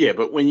 Yeah,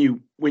 but when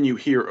you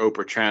hear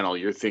Oprah Channel,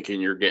 you're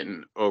thinking you're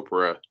getting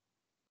Oprah.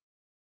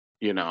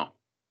 You know,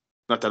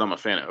 not that I'm a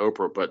fan of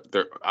Oprah, but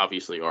there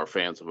obviously are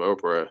fans of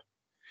Oprah.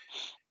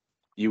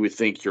 You would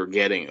think you're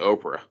getting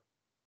Oprah.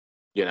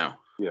 You know,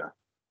 Yeah,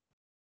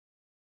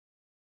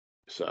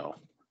 so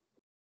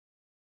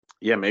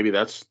yeah, maybe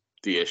that's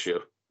the issue.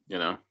 You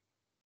know,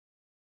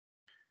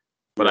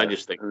 but I yeah.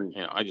 just think I mean,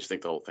 I just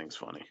think the whole thing's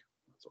funny.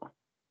 That's all.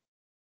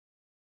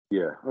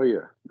 yeah. Oh,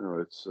 yeah. No,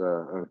 it's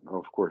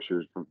of course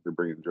you're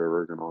bringing Joe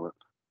Rogan on it.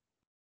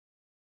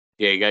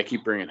 Yeah, you gotta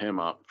keep bringing him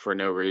up for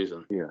no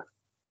reason. Yeah.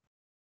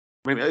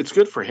 I mean, it's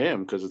good for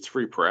him because it's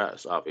free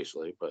press,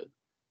 obviously, but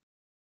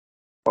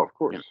Oh, of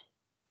you know, course.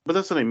 but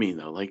that's what I mean,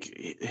 though.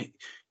 Like,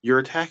 you're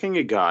attacking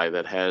a guy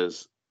that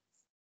has,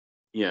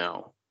 you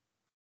know,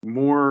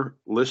 more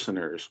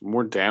listeners,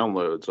 more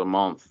downloads a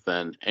month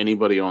than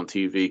anybody on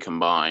TV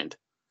combined.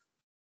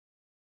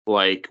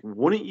 Like,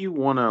 wouldn't you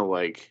want to,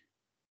 like,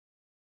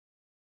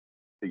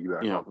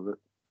 Piggyback you know, off of it.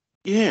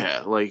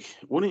 yeah, like,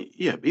 wouldn't,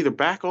 yeah, either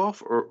back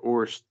off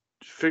or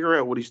figure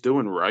out what he's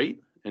doing right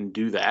and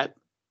do that.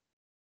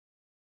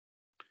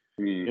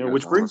 You mean You know,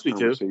 as honest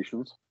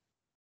conversations?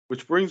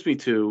 which brings me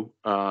to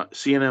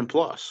CNN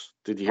Plus.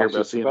 Did you I hear was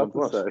about just CNN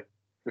about to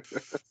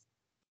Plus? say,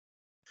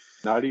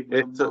 not even a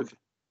It took month.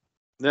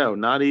 No,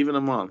 not even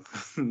a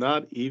month.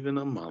 Not even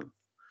a month.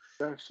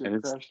 That And shit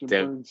it's crashed and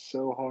dead. burned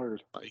so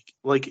hard.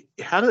 Like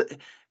how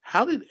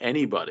did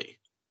anybody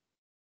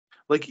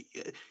like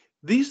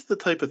these are the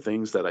type of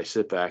things that I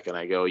sit back and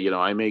I go,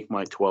 I make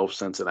my 12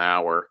 cents an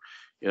hour,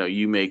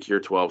 you make your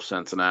 12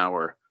 cents an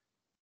hour.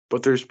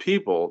 But there's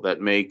people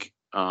that make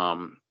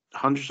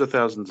hundreds of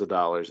thousands of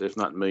dollars, if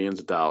not millions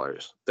of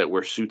dollars, that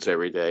wear suits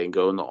every day and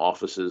go into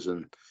offices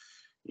and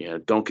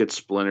don't get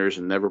splinters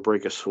and never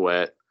break a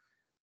sweat.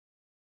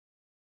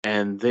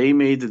 And they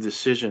made the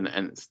decision,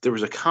 and there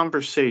was a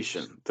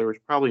conversation. There was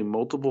probably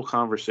multiple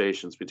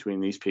conversations between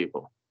these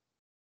people,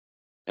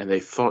 and they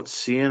thought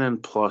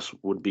CNN Plus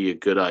would be a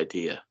good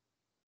idea.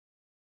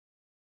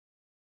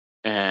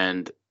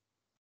 And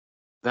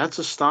that's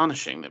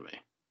astonishing to me.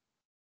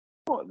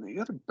 Well, the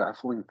other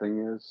baffling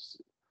thing is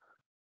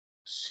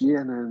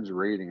CNN's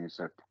ratings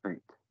have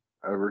tanked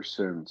ever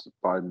since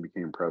Biden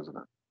became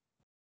president.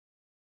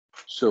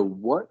 So,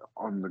 what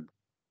on the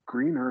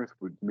green earth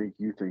would make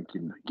you think,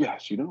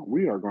 yes,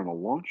 we are going to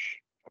launch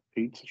a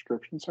paid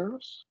subscription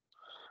service,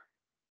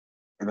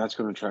 and that's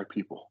going to attract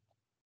people?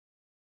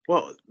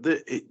 Well,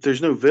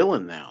 there's no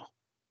villain now.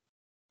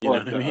 You know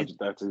Well, what I mean?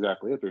 that's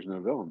exactly it. There's no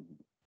villain.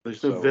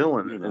 There's no So,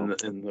 villain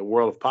in the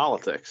world of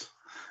politics.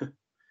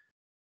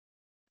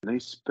 they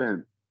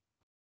spent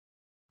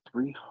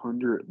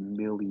 300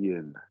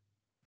 million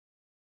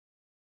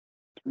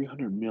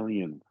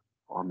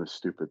on this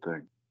stupid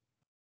thing.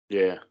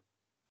 Yeah.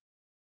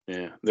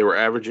 Yeah. They were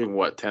averaging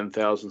what,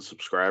 10,000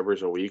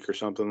 subscribers a week or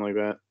something like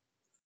that?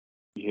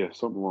 Yeah,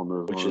 something along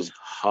those Which lines. is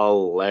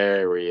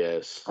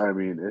hilarious. I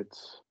mean, it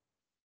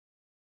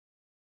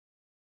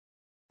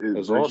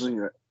That's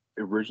awesome.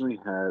 originally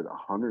had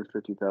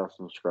 150,000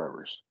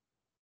 subscribers.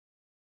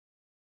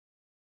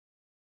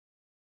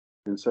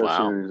 Inside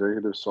Wow. CNN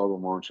executives saw the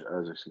launch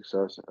as a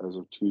success. As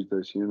of Tuesday,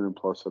 CNN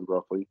Plus had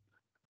roughly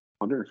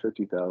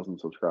 150,000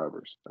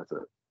 subscribers. That's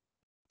it.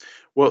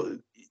 Well,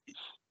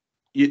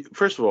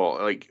 first of all,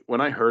 like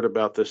when I heard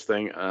about this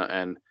thing,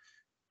 and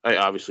I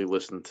obviously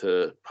listened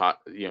to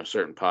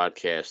certain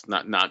podcasts,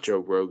 not Joe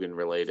Rogan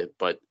related,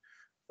 but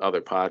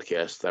other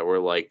podcasts that were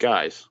like,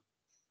 guys,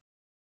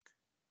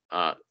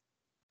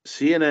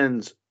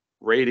 CNN's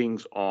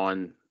ratings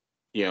on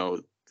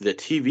the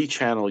TV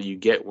channel you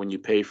get when you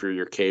pay for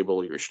your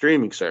cable or your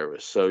streaming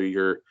service. So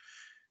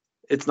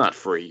it's not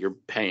free. You're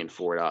paying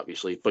for it,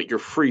 obviously, but your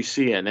free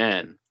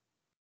CNN.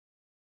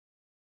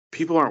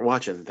 People aren't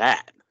watching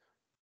that.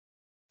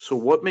 So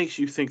what makes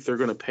you think they're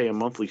going to pay a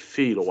monthly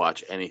fee to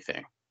watch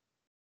anything?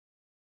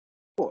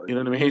 Well, You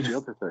know what I here's mean? the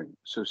other thing.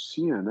 So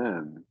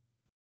CNN,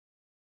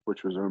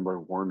 which was owned by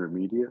Warner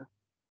Media,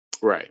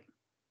 Right.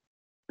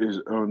 is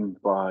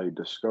owned by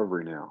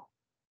Discovery now.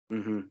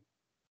 Mm-hmm.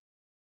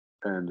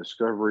 And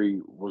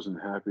Discovery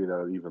wasn't happy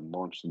that it even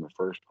launched in the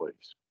first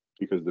place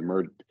because the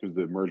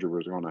merger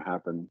was going to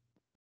happen.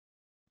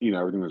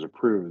 Everything was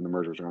approved and the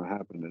merger was going to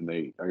happen. And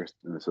I guess,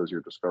 and it says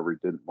here Discovery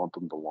didn't want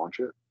them to launch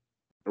it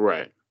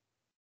Right.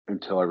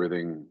 until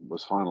everything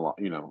was final.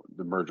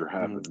 The merger Mm-hmm.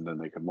 happened and then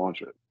they could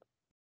launch it.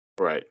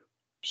 Right.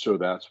 So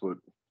that's what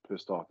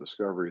pissed off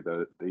Discovery,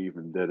 that they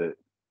even did it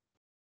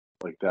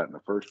like that in the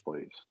first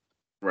place.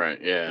 Right.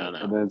 Yeah, I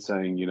And know. then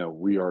saying,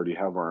 we already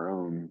have our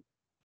own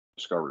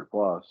Discovery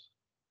Plus.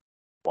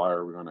 Why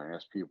are we going to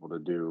ask people to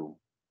do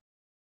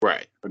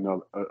Right.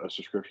 a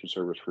subscription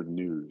service for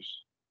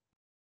news?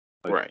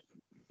 Right.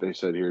 They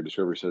said here,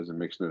 Discovery says it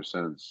makes no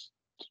sense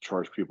to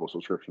charge people a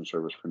subscription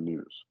service for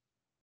news.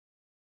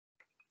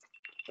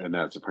 And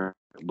that's apparently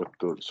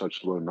with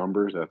such low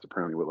numbers, that's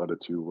apparently what led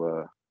it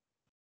to,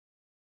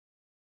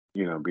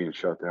 being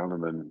shut down.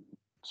 And then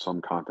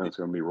some content's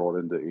going to be rolled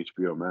into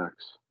HBO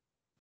Max.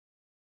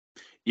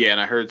 Yeah, and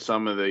I heard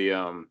some of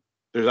the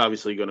there's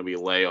obviously going to be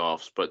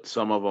layoffs, but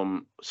some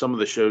of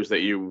the shows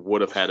that you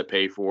would have had to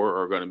pay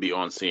for are going to be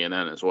on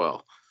CNN as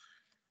well.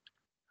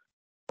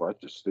 Well,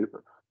 that's just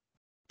stupid.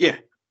 Yeah.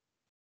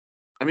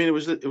 I mean, it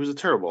was a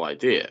terrible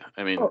idea.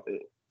 I mean,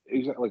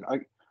 exactly.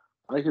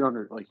 I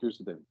can here's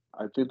the thing.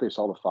 I think they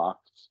saw the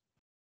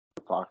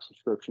Fox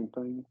subscription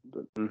thing,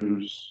 the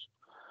news,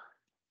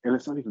 and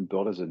it's not even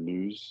built as a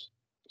news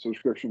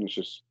subscription. It's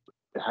just,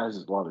 it has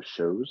a lot of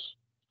shows,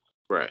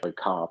 right. like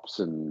cops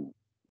and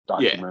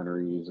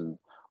documentaries and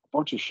a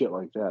bunch of shit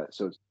like that.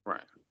 So it's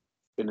Right.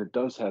 And it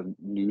does have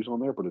news on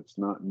there, but it's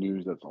not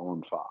news that's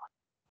on Fox.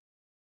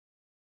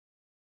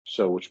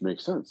 So, which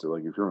makes sense. So,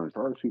 like, if you're going to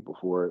charge people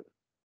for it,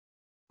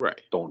 Right.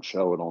 don't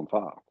show it on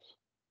Fox.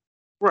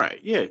 Right.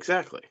 Yeah,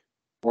 exactly.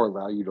 Or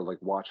allow you to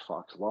watch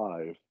Fox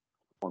Live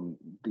on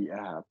the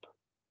app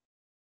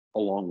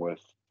along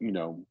with,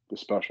 the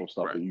special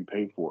stuff Right. that you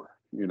pay for,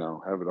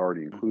 have it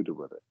already included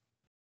with it.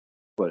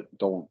 But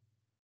don't,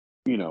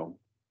 you know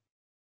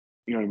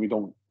what I mean?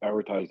 Don't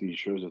advertise these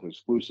shows as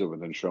exclusive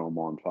and then show them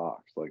on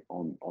Fox, like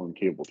on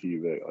cable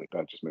TV. Like,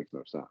 that just makes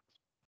no sense.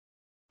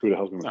 Who the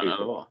hell's going to No, pay not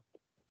for at that? all.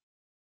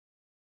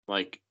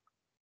 Like,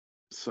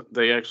 so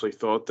they actually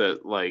thought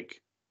that,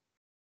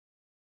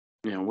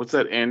 what's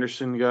that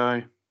Anderson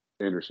guy?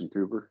 Anderson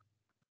Cooper.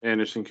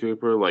 Anderson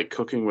Cooper, like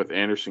Cooking with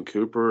Anderson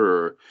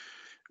Cooper, or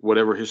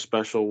whatever his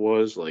special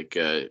was, like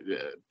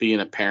being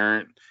a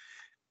parent.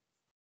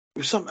 It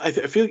was something I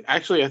feel like,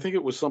 actually I think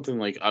it was something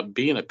like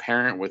being a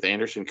parent with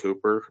Anderson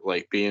Cooper,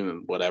 like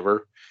being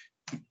whatever,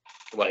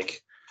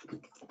 like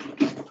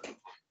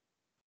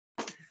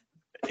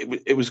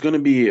it was going to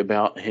be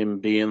about him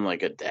being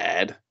like a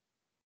dad,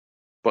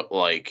 but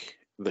like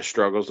the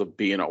struggles of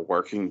being a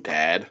working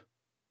dad.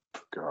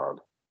 God.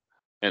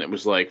 And it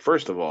was like,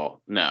 first of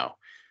all, no,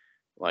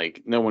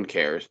 like no one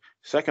cares.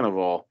 Second of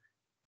all,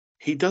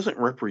 he doesn't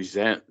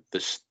represent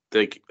this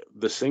like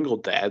the single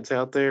dads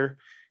out there.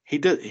 He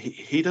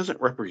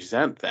doesn't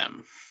represent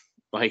them.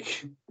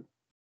 Like,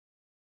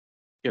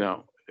 you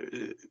know,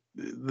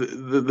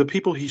 the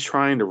people he's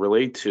trying to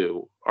relate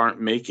to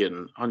aren't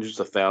making hundreds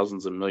of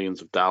thousands and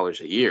millions of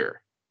dollars a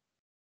year.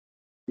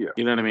 Yeah.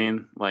 You know what I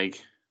mean?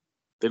 Like,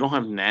 they don't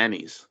have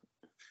nannies.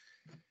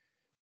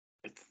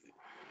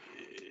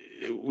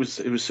 It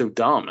was so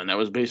dumb, and that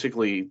was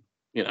basically,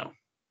 you know,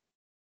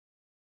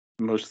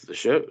 most of the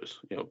shows.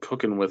 You know,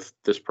 cooking with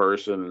this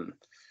person.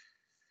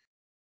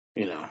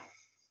 You know,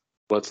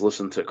 let's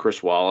listen to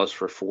Chris Wallace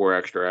for 4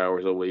 extra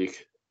hours a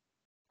week.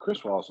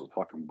 Chris Wallace was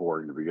fucking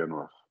boring to begin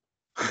with.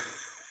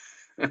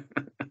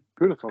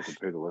 Who the fuck would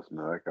pay to listen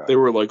to that guy? They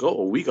were like,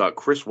 "Oh, we got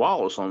Chris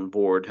Wallace on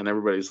board," and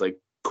everybody's like,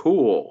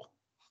 "Cool."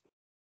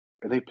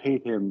 And they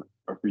paid him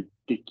a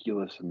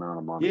ridiculous amount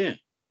of money. Yeah,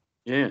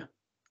 yeah.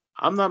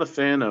 I'm not a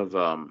fan of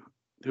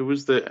who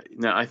was the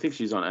now I think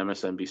she's on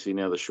MSNBC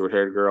now, the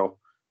short-haired girl.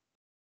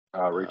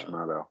 Rachel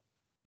Maddow.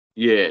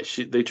 Yeah,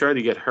 they tried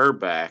to get her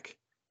back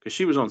because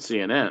she was on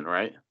CNN,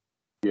 right?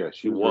 Yeah,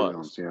 she was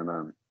on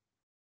CNN.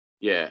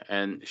 Yeah,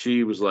 and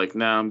she was like,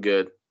 "Nah, I'm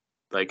good."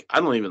 Like, I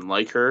don't even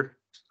like her.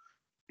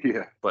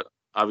 Yeah. But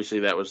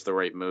obviously that was the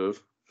right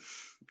move.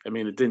 I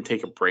mean, it didn't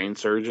take a brain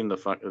surgeon to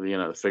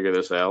to figure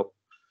this out.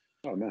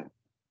 Oh man.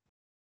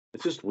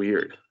 It's just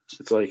weird.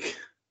 It's like,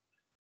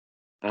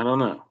 I don't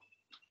know.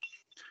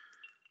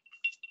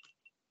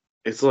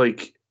 It's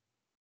like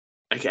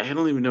I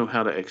don't even know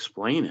how to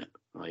explain it.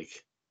 Like,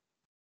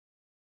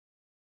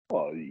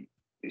 Well,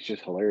 it's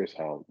just hilarious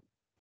how,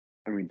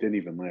 I mean, it didn't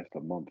even last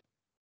a month.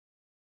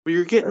 well,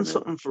 you're getting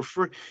something for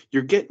free.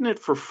 You're getting it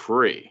for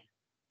free,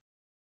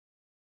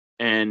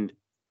 and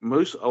a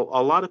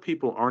lot of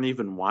people aren't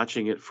even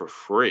watching it for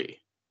free.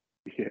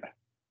 Yeah.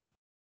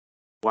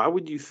 Why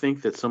would you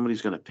think that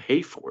somebody's going to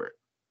pay for it?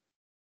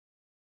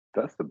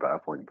 That's the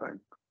baffling thing.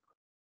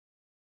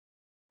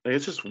 Like,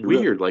 it's just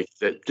weird, like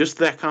that. Just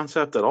that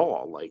concept at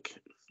all, like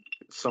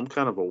some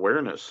kind of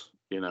awareness,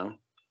 you know.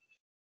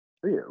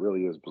 Yeah, it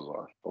really is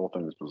bizarre. The whole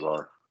thing is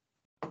bizarre.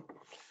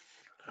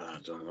 I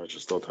don't know. I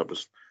just thought that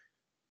was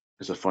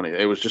it's a funny.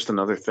 It was just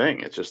another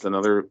thing. It's just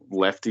another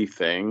lefty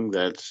thing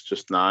that's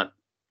just not.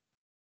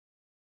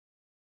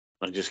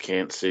 I just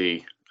can't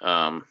see.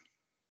 I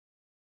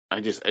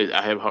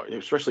have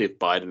especially if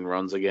Biden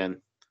runs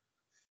again.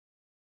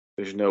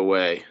 There's no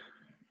way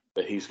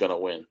that he's gonna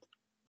win.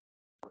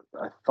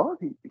 I thought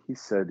he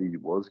said he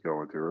was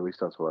going to, or at least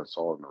that's what I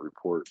saw in the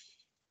report.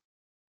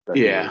 That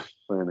Yeah. he was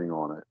planning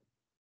on it.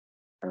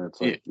 And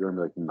it's like, you're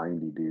gonna be like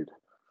 90, dude.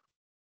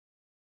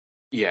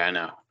 Yeah, I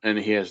know. And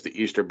he has the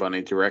Easter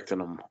Bunny directing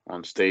him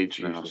on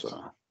stage now.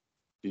 So,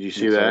 did you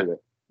see that?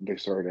 They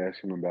started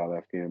asking him about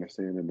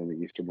Afghanistan, and then the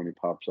Easter Bunny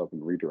pops up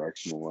and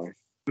redirects him away.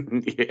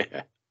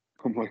 Yeah.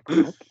 I'm like,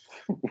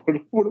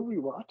 what are we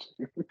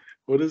watching?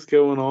 What is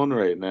going on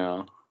right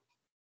now?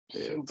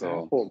 So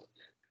baffled.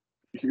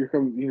 Here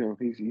comes,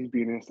 he's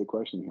being asked the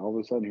question. All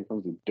of a sudden, here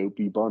comes a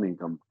dopey bunny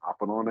come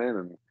hopping on in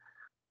and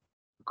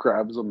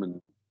grabs him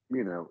and,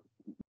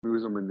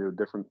 moves him into a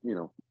different,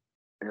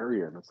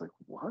 area. And it's like,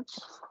 what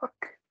the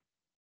fuck?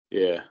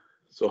 Yeah.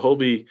 So he'll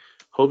be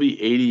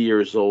 80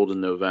 years old in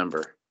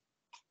November.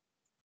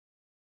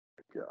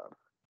 God.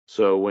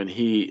 So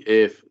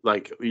if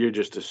like you're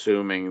just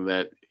assuming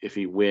that if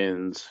he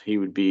wins, he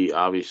would be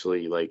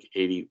obviously like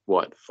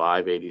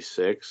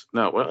 86?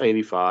 No, well,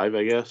 85,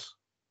 I guess.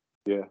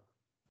 Yeah.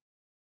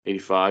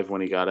 85 when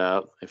he got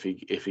out. If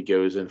he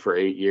goes in for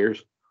 8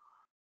 years.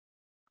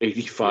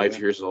 85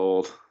 years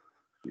old.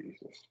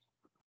 Jesus.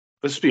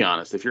 Let's be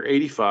honest. If you're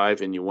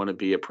 85 and you want to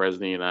be a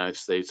president of the United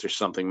States, there's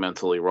something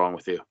mentally wrong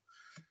with you.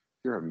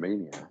 You're a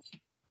maniac.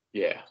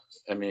 Yeah.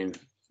 I mean,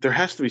 there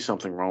has to be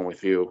something wrong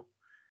with you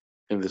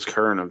in this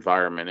current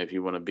environment if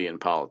you want to be in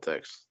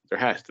politics. There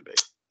has to be.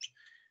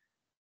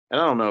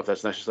 And I don't know if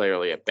that's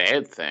necessarily a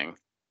bad thing.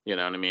 You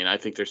know what I mean? I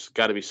think there's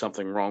got to be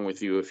something wrong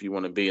with you if you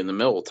want to be in the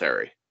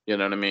military. You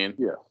know what I mean?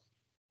 Yeah.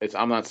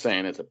 I'm not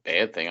saying it's a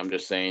bad thing. I'm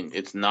just saying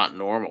it's not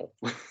normal.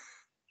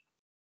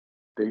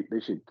 They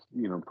should,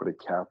 put a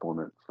cap on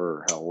it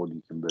for how old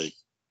you can be.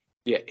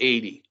 Yeah,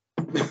 80.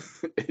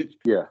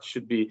 Yeah.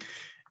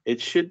 It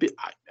should be.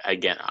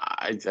 Again,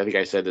 I think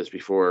I said this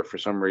before. For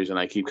some reason,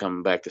 I keep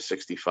coming back to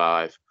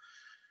 65.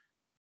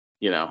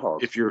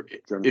 If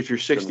you're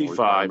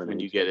 65 when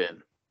you get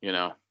in,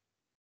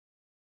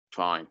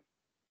 fine.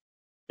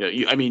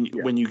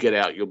 When you get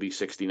out, you'll be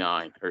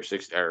 69 or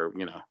 60, or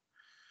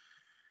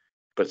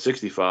but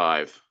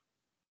 65,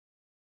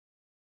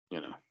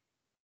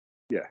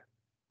 Yeah.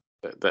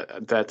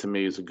 That to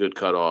me is a good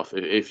cutoff.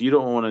 If you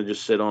don't want to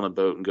just sit on a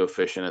boat and go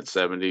fishing at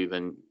 70,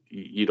 then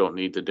you don't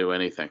need to do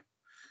anything.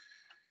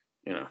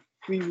 You know.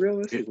 I mean,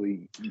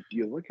 realistically,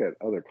 you look at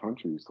other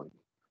countries, like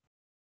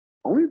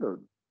only the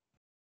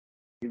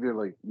either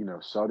like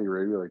Saudi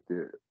Arabia, like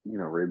the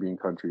Arabian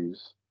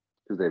countries,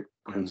 because they have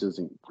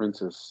Mhm.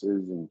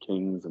 princesses and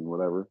kings and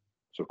whatever.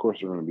 So of course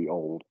they're going to be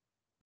old.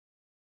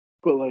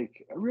 But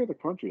like every other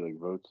country, like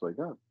votes like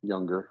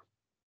younger,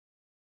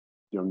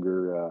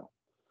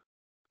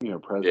 Yeah.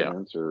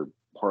 presidents or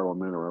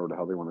parliament or whatever the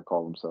hell they want to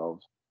call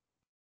themselves.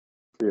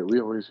 Yeah, we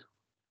always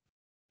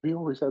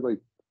had like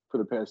for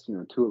the past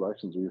two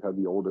elections we've had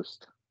the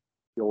oldest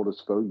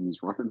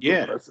fogies running for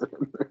Yeah.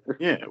 president.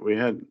 Yeah. We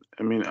had.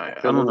 I mean, I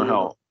don't know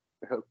Hillary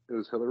and how. it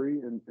was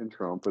Hillary and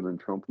Trump, and then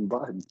Trump and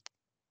Biden, and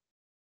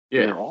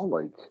Yeah. they're all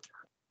like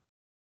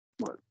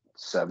what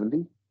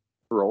 70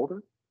 or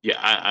older. Yeah.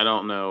 I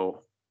don't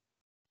know.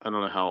 I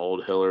don't know how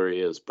old Hillary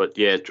is, but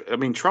yeah, I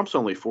mean, Trump's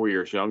only 4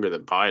 years younger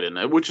than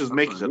Biden, which is That's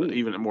what I makes it mean.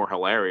 even more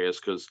hilarious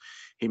because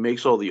he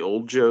makes all the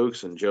old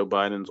jokes, and Joe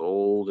Biden's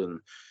old, and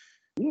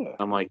Yeah,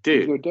 I'm like,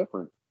 he's dude, no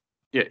different.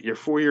 yeah, you're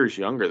 4 years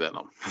younger than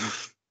him.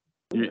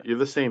 Yeah, You're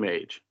the same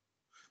age.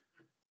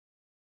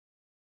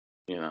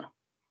 You know,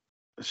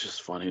 it's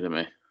just funny to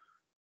me.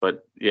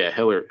 But yeah,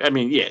 Hillary. I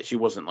mean, yeah, she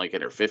wasn't like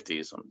in her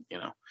 50s,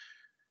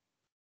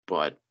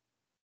 but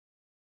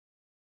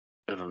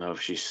I don't know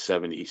if she's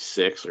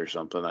 76 or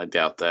something. I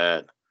doubt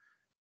that.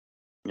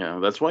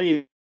 That's why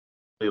you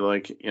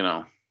like,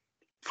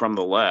 from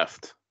the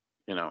left,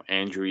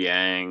 Andrew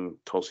Yang,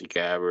 Tulsi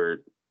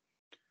Gabbard,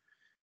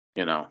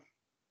 you know,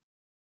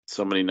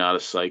 somebody not a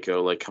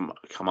psycho like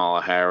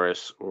Kamala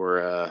Harris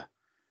or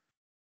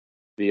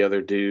the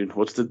other dude.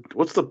 What's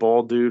the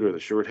bald dude or the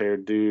short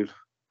haired dude?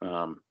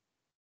 Um,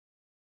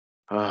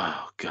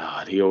 oh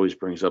God, he always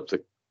brings up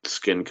the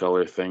skin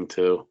color thing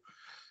too.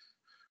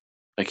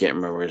 I can't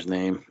remember his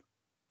name.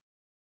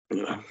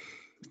 You know,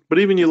 but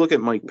even you look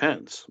at Mike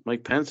Pence.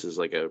 Mike Pence is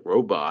like a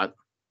robot.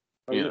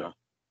 oh You yeah. know,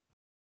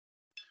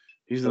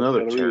 he's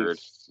another Hillary turd.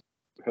 is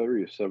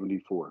Hillary is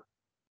 74.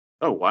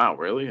 Oh wow,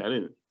 really? I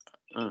didn't.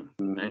 Oh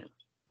Mm-hmm. man.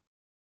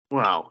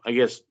 Wow. I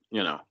guess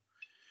You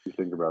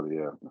think about it,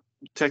 yeah,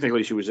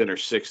 technically she was in her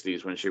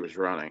 60s when she was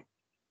running.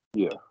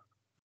 yeah.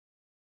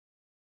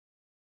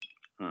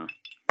 Huh.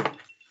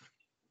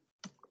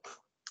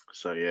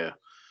 So yeah,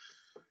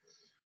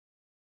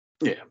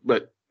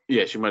 but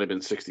yeah, she might have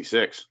been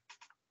 66.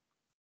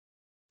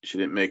 She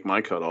didn't make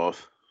my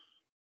cutoff.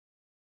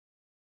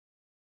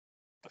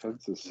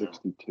 Pence is No.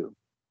 62.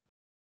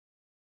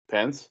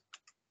 Pence?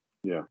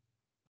 Yeah,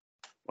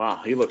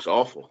 Wow, he looks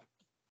awful.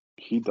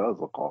 he does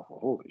look awful.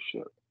 Holy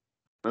shit.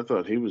 I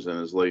thought he was in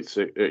his late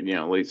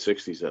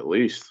 60s at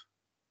least.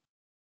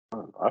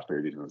 I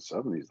figured he's in his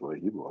 70s the way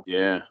he looked.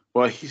 Yeah.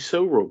 Well, he's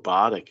so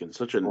robotic and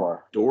such a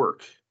Or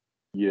dork.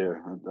 yeah,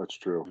 that's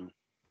true. Mm.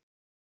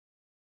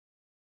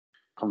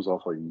 Comes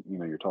off like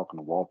you're talking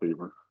to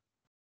wallpaper.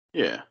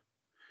 Yeah.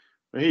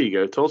 Well, here you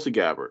go. Tulsi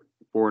Gabbard,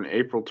 born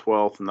April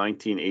 12th,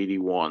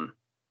 1981.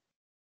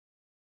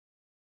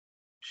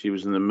 She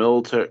was in the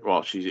military.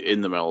 Well, she's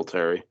in the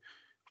military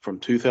from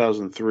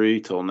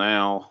 2003 till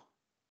now.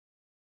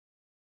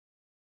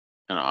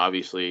 And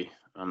obviously,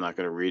 I'm not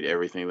going to read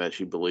everything that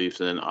she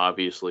believes in.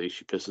 Obviously,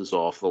 she pisses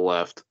off the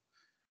left.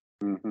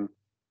 Mm-hmm.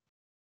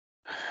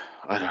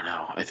 I don't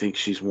know. I think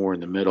she's more in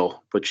the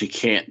middle, but she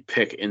can't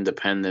pick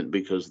independent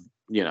because,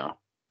 You got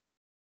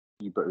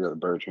a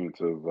better chance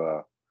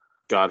of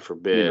God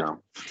forbid.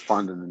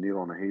 finding the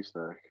needle in a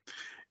haystack.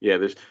 Yeah,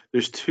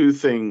 there's two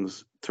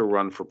things to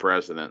run for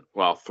president.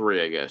 Well,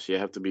 three, I guess. You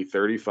have to be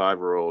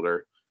 35 or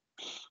older.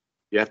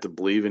 You have to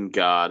believe in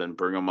God and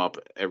bring him up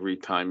every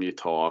time you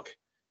talk.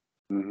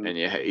 Mm-hmm. And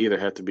you either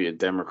have to be a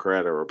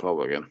Democrat or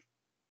Republican.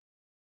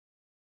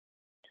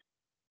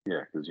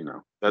 Yeah, because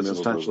That's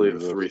middle doesn't essentially the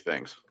three exist.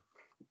 things.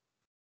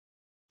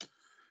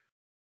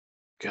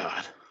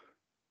 God.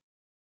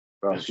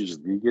 Well, It's she's a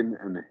just, vegan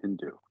and a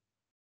Hindu.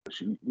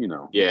 She, you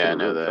yeah, could I have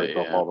know really that. checked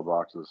off Yeah. all the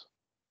boxes.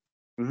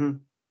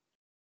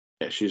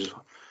 Yeah,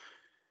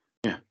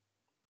 yeah,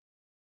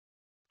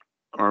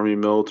 Army,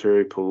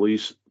 military,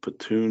 police,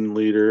 platoon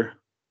leader.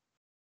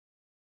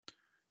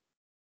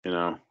 You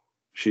know,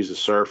 she's a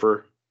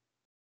surfer.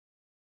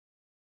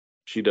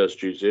 She does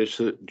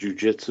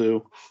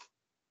jujitsu.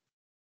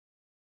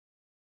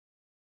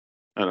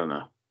 I don't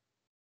know.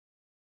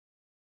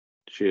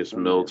 She has I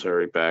mean,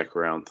 military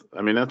background.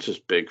 I mean, that's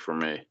just big for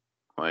me.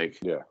 Like,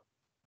 yeah,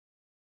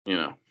 you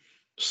know,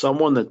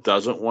 someone that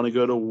doesn't want to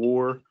go to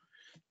war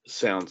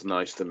sounds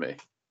nice to me.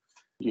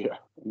 yeah,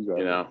 You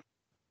exactly. know,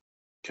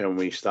 can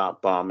we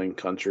stop bombing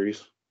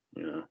countries?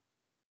 You know,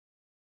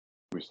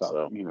 We stop,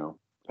 so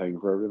paying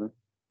for everything.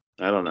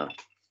 I don't know.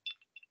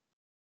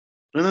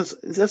 And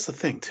that's the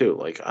thing too.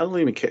 Like, I don't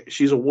even care.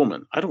 She's a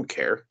woman. I don't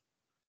care.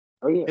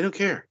 Oh yeah, I don't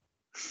care.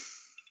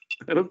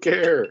 I don't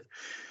care.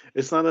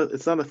 It's not a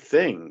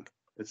thing.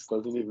 It's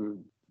doesn't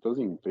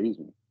even phase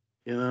me.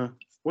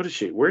 what is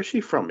she? Where is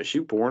she from? Is she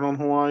born on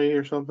Hawaii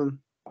or something?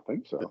 I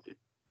think so.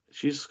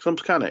 She's some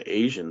kind of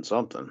Asian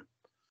something.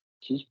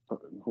 She's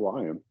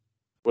Hawaiian.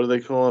 What do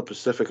they call a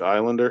Pacific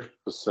Islander?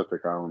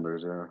 Pacific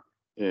Islanders, yeah.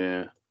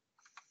 Yeah.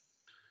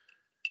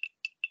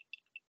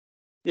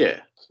 Yeah.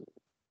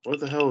 What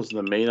the hell is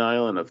the main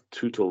island of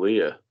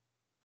Tutulia?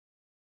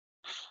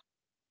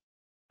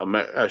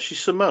 She's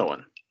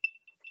Samoan.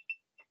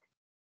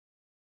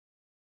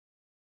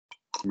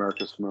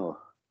 America Samoa.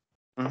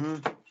 Hmm.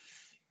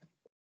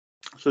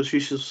 So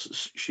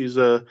she's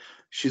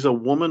a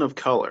woman of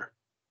color,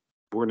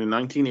 born in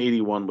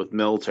 1981 with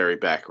military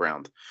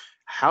background.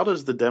 How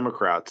does the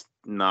Democrats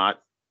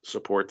not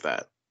support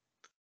that?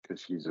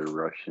 Because she's a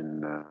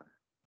Russian.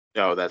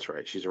 Oh, that's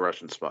right. She's a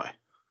Russian spy.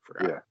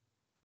 Forgot. Yeah.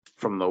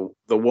 From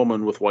the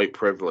woman with white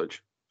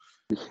privilege.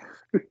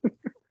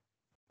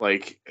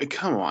 Like,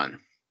 come on.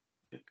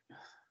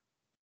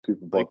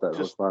 People bought that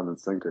hook, line, and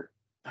sinker.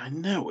 I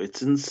know,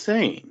 it's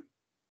insane.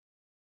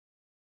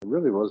 It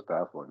really was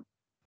baffling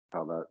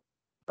how that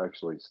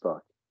actually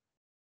stuck.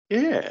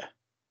 Yeah.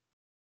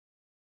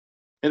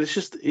 And it's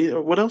just,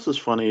 what else is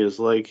funny is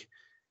like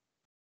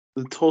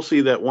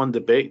Tulsi, that one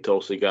debate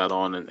Tulsi got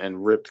on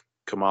and ripped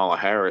Kamala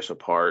Harris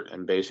apart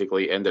and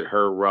basically ended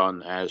her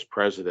run as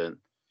president,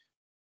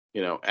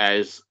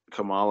 as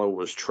Kamala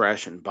was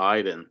trashing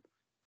Biden.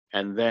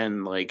 And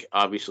then, like,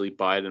 obviously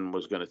Biden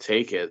was going to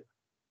take it,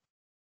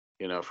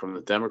 from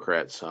the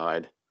Democrat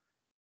side.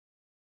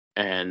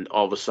 And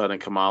all of a sudden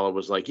Kamala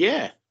was like,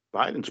 yeah,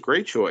 Biden's a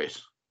great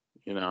choice.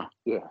 Yeah.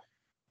 It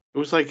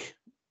was like,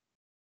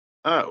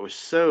 oh, it was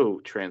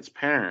so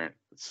transparent.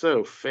 It's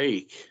so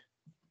fake.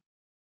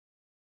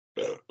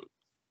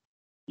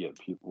 Yeah,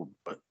 people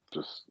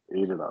just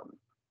ate it up.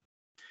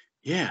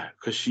 Yeah,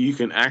 because you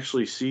can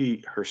actually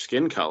see her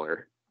skin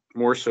color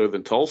more so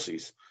than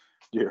Tulsi's.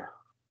 Yeah.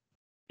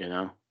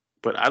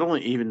 But I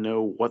don't even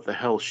know what the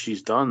hell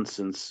she's done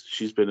since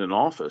she's been in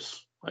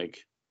office.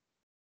 Like,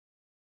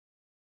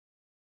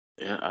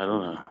 yeah, I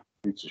don't know.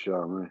 Beats a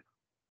shot on me.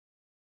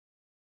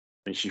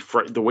 I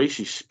mean, the way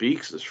she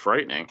speaks is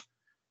frightening.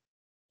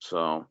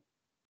 So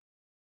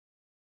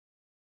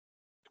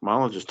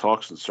Kamala just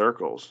talks in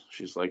circles.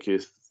 She's like,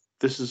 if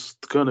this is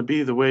going to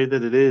be the way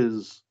that it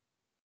is,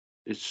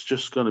 it's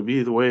just going to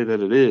be the way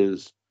that it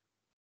is.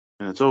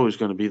 And it's always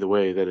going to be the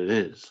way that it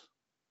is.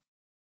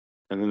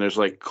 And then there's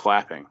like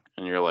clapping.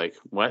 And you're like,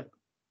 what?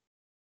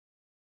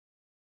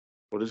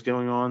 What is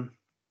going on?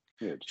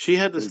 Yeah, she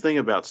had this thing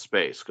about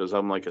space because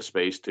I'm like a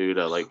space dude.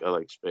 I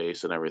like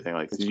space and everything.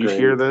 Like, did you great.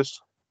 hear this?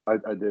 I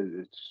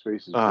did.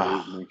 Space is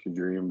great. Makes you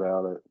dream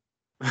about it.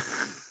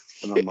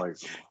 And I'm like,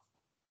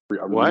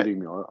 I'm what?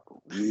 reading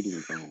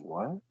and going,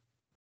 what?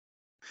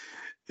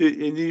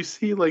 And you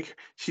see, like,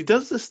 she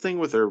does this thing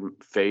with her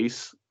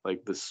face,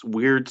 like this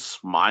weird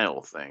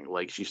smile thing,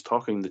 like she's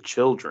talking to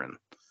children.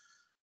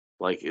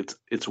 Like,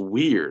 it's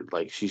weird.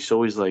 Like, she's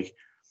always like,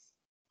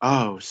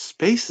 "Oh,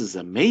 space is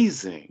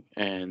amazing,"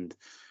 and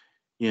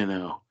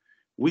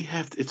we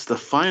have it's the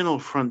final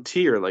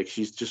frontier. Like,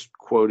 she's just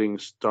quoting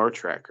Star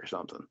Trek or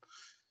something.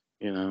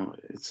 And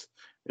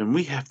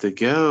we have to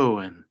go,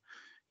 and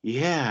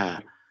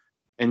yeah.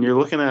 And you're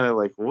looking at it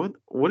like, what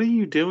are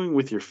you doing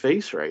with your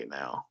face right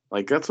now?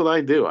 Like, that's what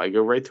I do. I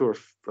go right to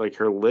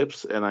her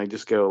lips, and I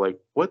just go like,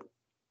 what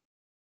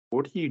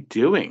are you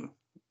doing?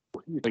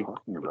 What are you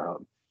talking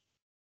about?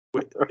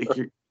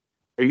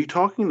 Are you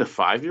talking to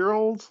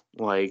 5-year-olds?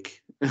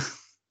 Like,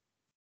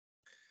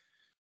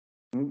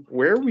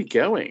 where are we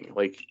going?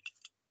 Like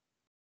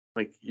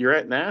you're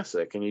at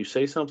NASA. Can you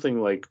say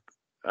something like,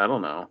 I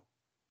don't know.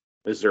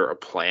 Is there a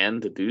plan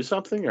to do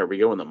something? Are we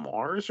going to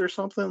Mars or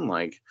something?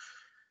 Like,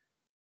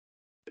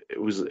 it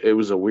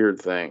was a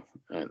weird thing.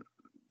 And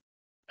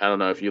I don't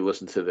know if you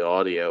listen to the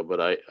audio,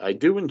 but I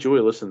do enjoy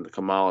listening to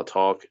Kamala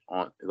talk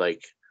on,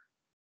 like,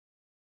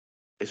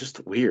 it's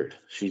just weird.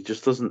 She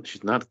just doesn't,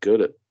 she's not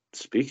good at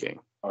speaking.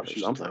 Oh,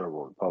 she's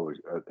terrible at public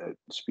at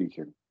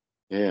speaking.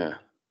 Yeah.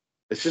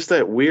 It's just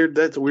that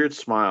weird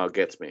smile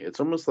gets me. It's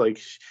almost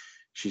like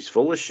she's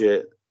full of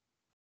shit.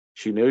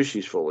 She knows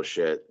she's full of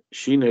shit.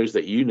 She knows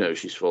that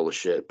she's full of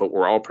shit, but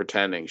we're all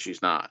pretending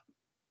she's not.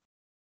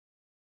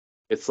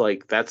 It's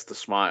like, that's the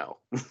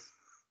smile.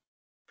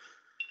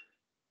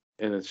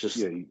 And it's just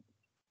you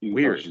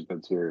weird. She's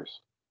been serious.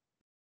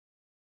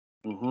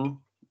 Mm-hmm.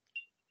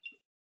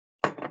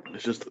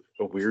 It's just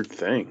a weird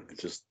thing.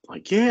 It's just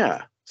like,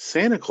 yeah,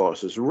 Santa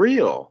Claus is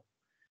real.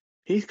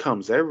 He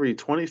comes every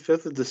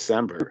 25th of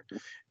December,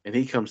 and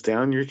he comes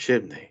down your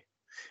chimney,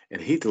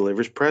 and he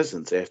delivers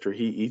presents after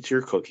he eats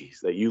your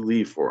cookies that you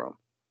leave for him.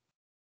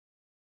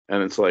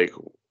 And it's like,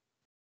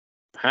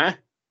 huh?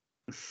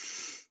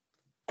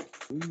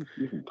 What are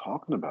you even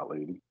talking about,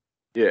 lady?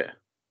 Yeah.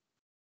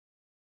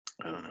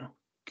 I don't know.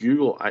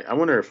 Google. I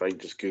wonder if I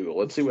just Google.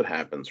 Let's see what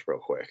happens real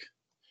quick.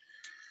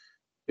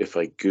 If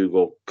I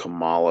Google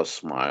Kamala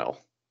smile.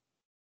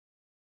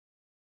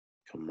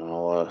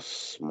 Kamala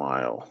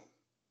smile.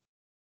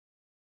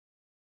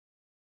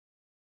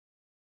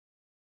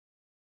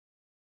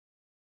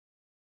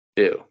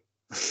 Ew.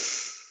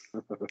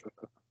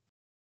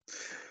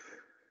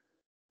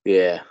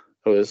 Yeah.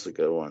 Oh, this is a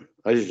good one.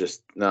 I'm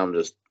just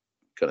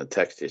gonna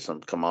text you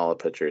some Kamala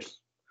pictures.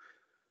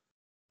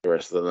 the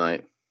rest of the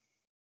night.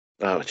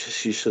 Oh,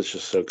 she's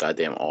just so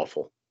goddamn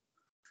awful.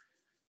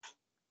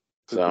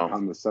 Just a So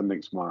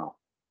condescending smile.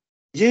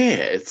 yeah,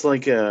 it's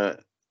like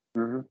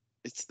Mm-hmm.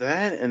 it's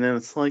that, and then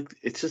it's like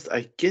it's just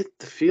I get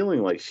the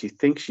feeling like she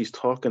thinks she's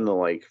talking to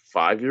like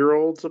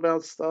 5-year-olds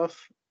about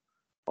stuff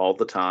all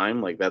the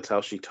time. Like that's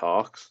how she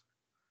talks.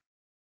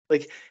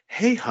 Like,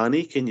 hey,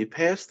 honey, can you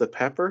pass the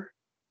pepper?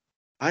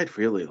 I'd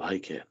really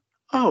like it.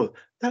 Oh,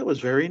 that was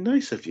very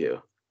nice of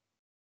you.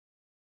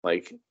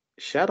 Like,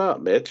 shut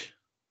up, bitch.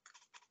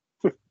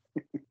 Like,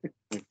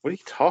 what are you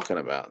talking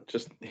about?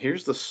 Just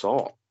here's the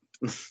salt.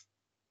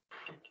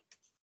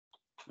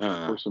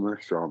 Pour some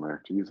extra on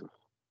there. Jesus.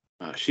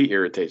 She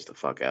irritates the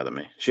fuck out of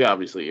me. She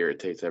obviously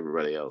irritates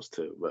everybody else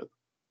too. But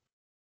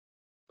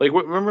like,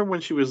 remember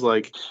when she was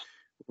like,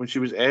 when she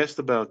was asked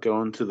about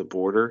going to the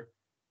border,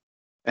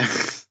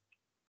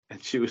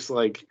 and she was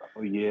like,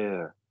 Oh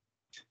yeah.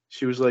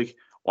 she was like,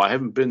 "Well, I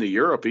haven't been to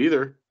Europe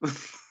either."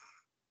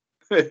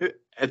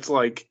 It's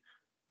like,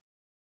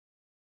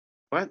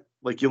 what?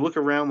 Like you look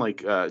around like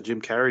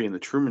Jim Carrey in the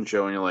Truman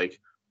Show, and you're like,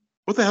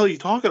 "What the hell are you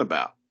talking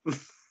about?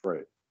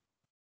 Right.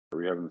 Are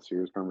we having a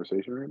serious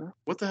conversation right now?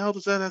 What the hell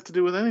does that have to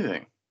do with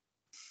anything?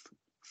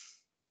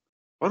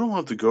 I don't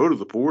have to go to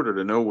the border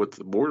to know what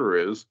the border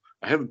is.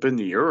 I haven't been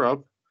to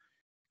Europe,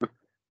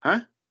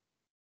 huh?"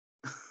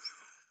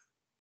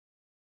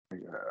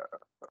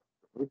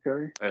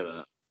 Okay.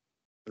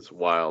 It's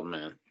wild,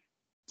 man.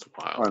 It's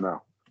I wild.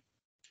 know.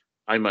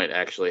 I might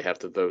actually have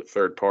to vote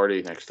third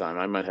party next time.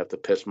 I might have to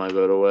piss my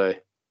vote away.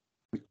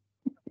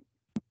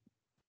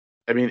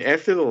 I mean,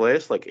 after the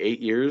last like 8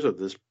 years of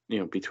this,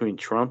 between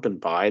Trump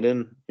and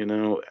Biden,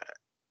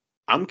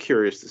 I'm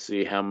curious to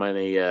see how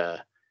many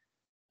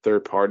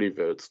third party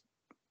votes,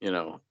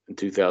 in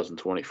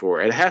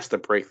 2024. It has to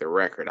break the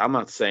record. I'm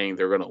not saying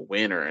they're going to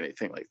win or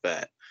anything like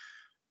that,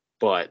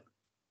 but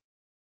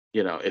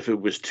if it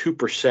was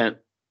 2%,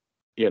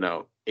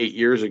 8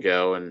 years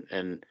ago,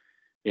 and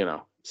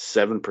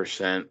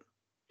 7%,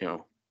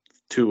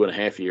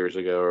 2.5 years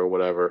ago or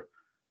whatever.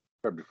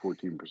 Probably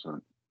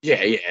 14%. Yeah,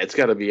 it's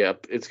got to be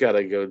up. It's got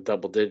to go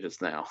double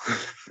digits now.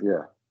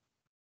 Yeah.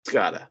 It's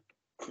gotta.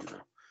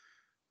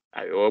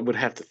 I would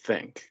have to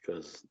think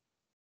because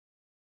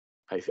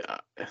I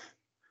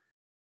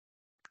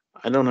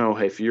I don't know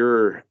if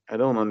you're. I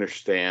don't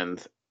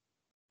understand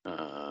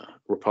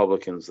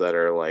Republicans that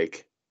are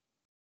like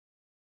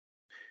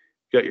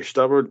you got your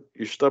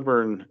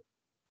stubborn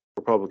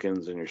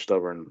Republicans and your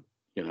stubborn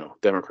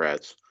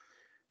Democrats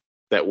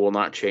that will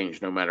not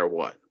change no matter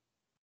what,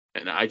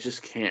 and I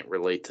just can't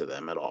relate to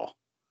them at all.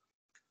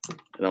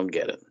 I don't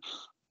get it.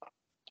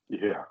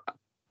 Yeah.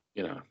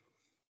 You know,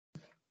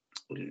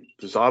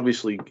 there's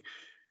obviously.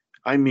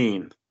 I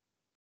mean,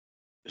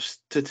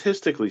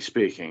 statistically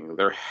speaking,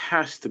 there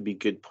has to be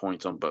good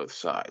points on both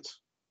sides.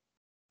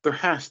 There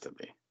has to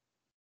be.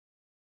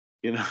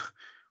 You know,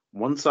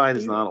 one side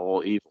is Yeah. not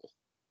all evil.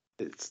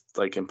 It's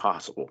like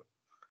impossible.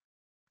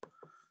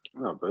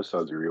 No, both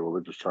sides are evil.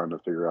 They're just trying to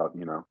figure out,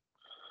 Well,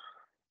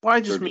 I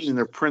they're just mean just, in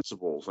their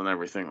principles and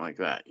everything like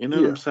that. You know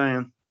what I'm yeah.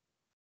 saying?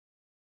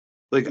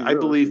 Like I mean, I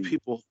believe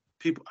realistically,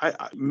 people,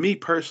 me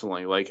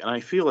personally, like, and I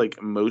feel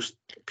like most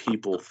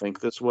people think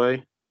this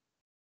way.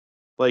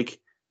 Like,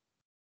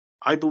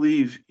 I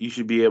believe you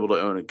should be able to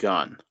own a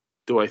gun.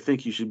 Do I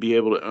think you should be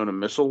able to own a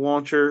missile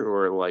launcher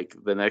or like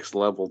the next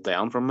level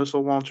down from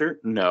missile launcher?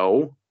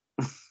 No.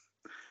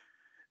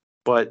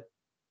 But,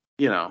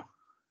 you know,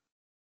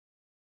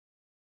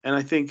 and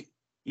I think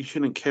you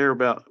shouldn't care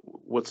about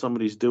what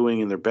somebody's doing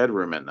in their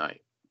bedroom at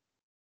night,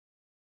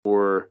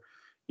 or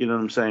you know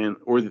what I'm saying,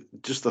 or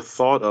just the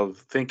thought of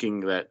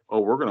thinking that, oh,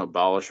 we're going to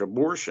abolish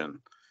abortion,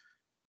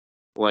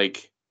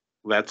 like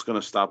that's going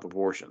to stop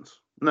abortions.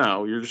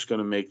 No, you're just going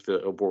to make the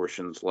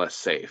abortions less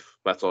safe.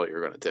 That's all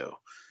you're going to do.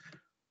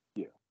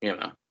 yeah. You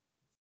know.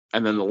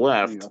 And then the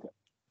I mean, left,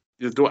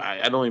 okay.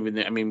 I don't even.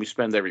 I mean, we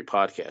spend every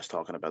podcast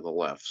talking about the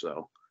left,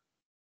 so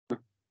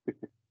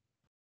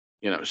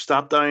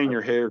stop dyeing I,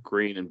 your hair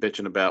green and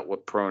bitching about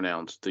what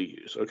pronouns to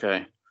use.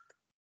 Okay.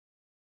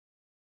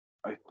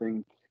 I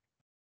think,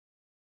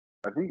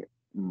 I think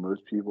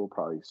most people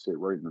probably sit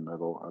right in the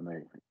middle, and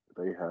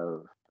they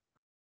have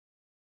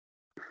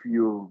a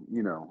few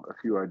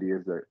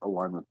ideas that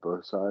align with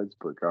both sides.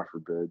 But God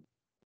forbid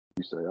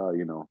you say,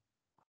 oh,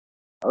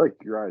 I like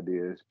your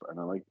ideas, and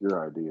I like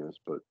your ideas,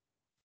 but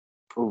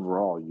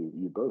overall,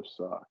 you both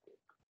suck.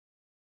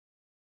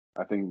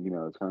 I think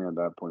it's kind of at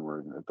that point where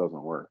it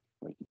doesn't work.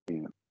 Like you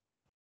can't,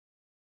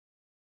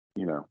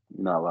 you're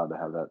not allowed to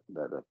have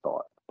that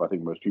thought. But I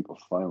think most people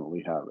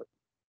silently have it.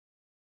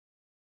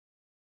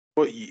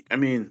 Well, I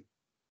mean,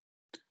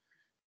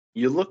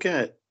 you look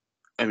at.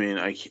 I mean,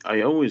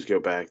 I always go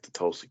back to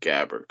Tulsi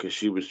Gabbard because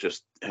she was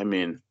just. I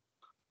mean,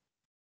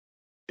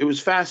 it was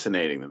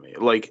fascinating to me.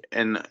 Like,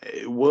 and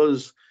it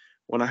was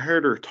when I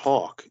heard her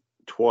talk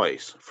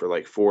twice for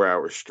like 4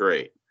 hours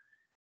straight.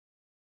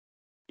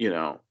 You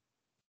know,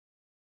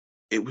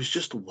 it was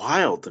just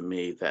wild to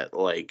me that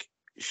like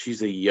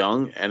she's a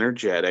young,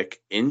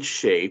 energetic, in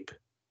shape.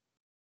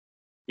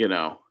 You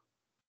know,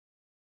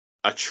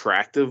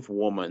 attractive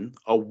woman,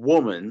 a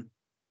woman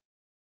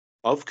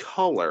of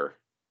color,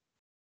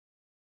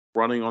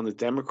 running on the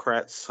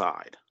Democrat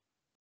side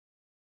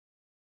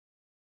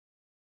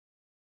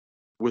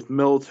with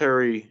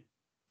military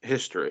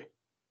history.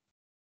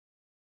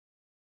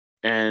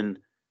 And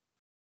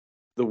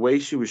the way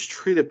she was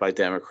treated by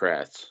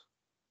Democrats,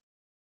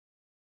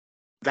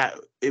 that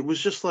it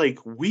was just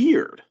like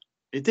weird.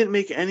 It didn't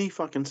make any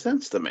fucking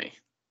sense to me.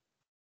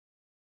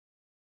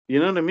 You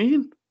know what I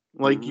mean?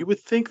 Like, you would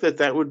think that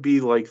that would be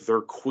like their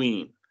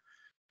queen,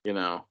 you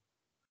know?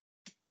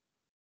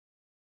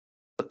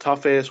 A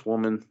tough ass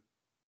woman,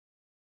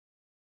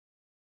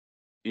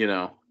 you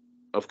know,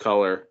 of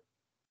color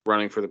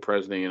running for the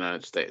president of the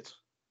United States.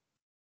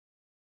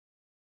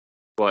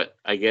 But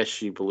I guess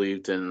she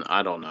believed in,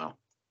 I don't know,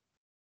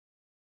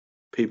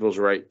 people's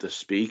right to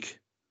speak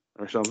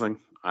or something.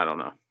 I don't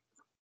know.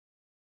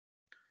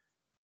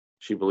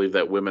 She believed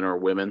that women are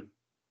women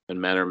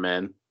and men are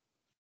men.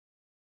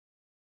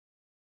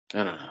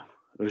 I don't know.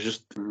 It was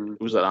just,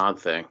 it was an odd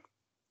thing.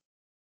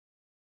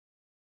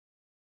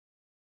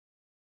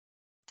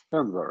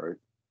 Sounds all right.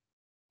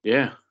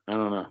 Yeah, I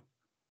don't know.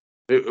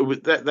 It was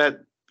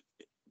that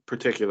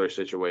particular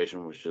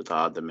situation was just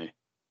odd to me.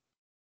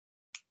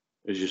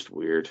 It was just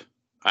weird.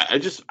 I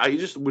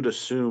just would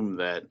assume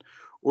that,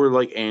 or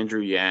like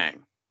Andrew Yang,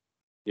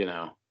 you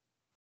know,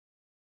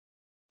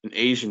 an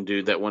Asian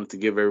dude that wanted to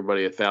give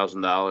everybody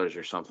 $1,000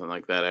 or something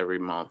like that every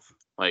month.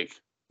 Like,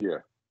 yeah,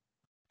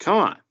 come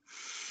on.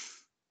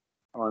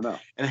 Oh, I know.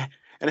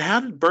 And how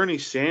did Bernie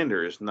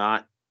Sanders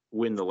not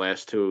win the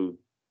last two,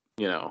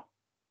 you know,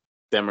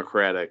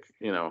 Democratic,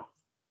 you know,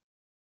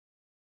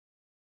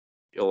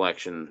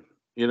 election?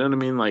 You know what I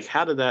mean? Like,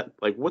 how did that?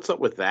 Like, what's up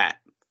with that?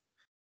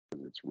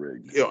 It's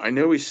rigged. You know, I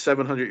know he's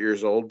 700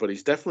 years old, but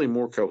he's definitely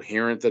more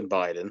coherent than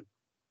Biden.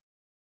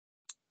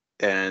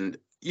 And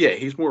yeah,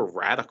 he's more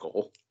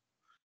radical.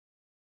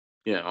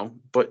 You know,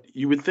 but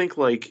you would think,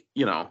 like,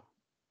 you know,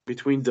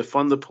 between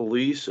defund the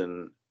police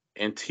and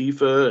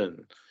Antifa,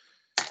 and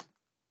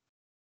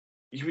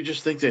you would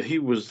just think that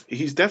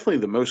he's definitely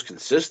the most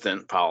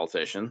consistent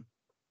politician.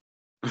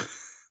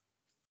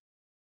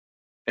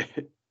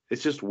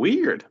 It's just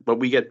weird. But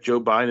we get Joe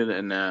Biden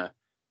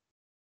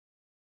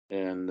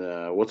and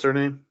what's her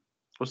name?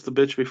 What's the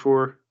bitch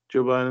before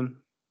Joe Biden?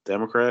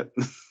 Democrat?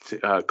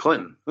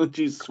 Clinton.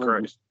 Jesus Clinton.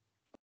 Christ.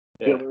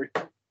 Hillary.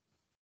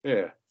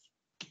 Yeah.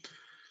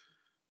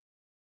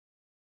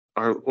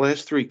 Our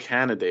last three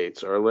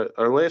candidates, our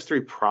last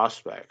three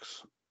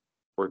prospects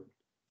were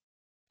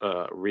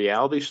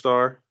reality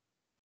star,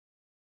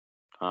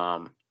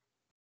 an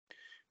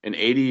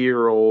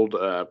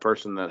 80-year-old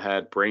person that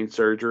had brain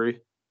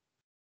surgery,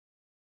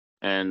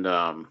 and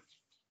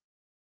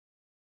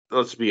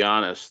let's be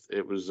honest,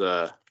 it was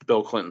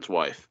Bill Clinton's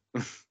wife.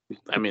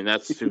 I mean,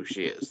 that's who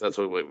she is. That's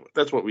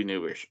what we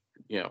knew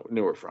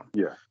her from.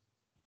 Yeah.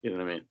 You know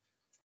what I mean?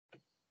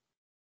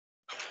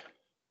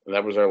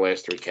 That was our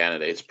last three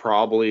candidates,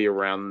 probably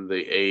around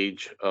the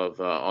age of,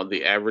 on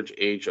the average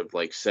age of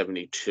like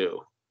 72,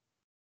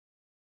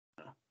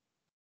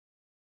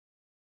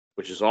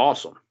 which is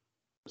awesome.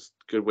 It's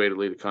a good way to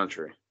lead a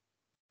country.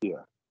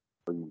 Yeah.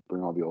 Bring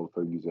all the old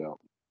fogies out.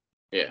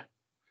 Yeah.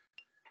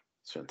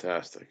 It's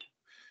fantastic.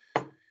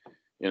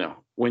 You know,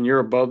 when you're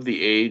above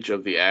the age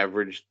of the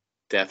average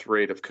death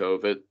rate of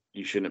COVID,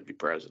 you shouldn't be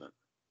president.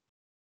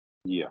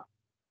 Yeah.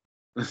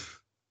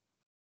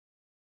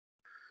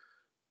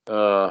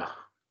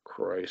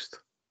 Christ.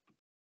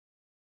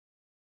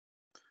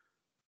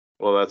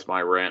 Well, that's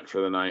my rant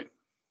for the night.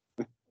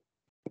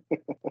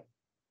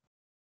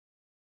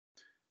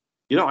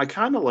 You know, I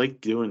kind of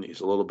like doing these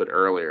a little bit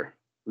earlier.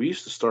 We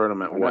used to start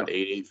them at what,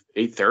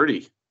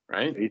 8:30,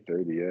 right?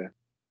 8:30, yeah.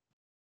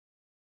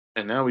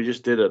 And now we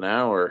just did an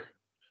hour,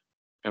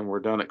 and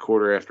we're done at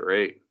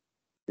 8:15.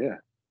 Yeah.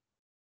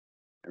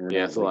 And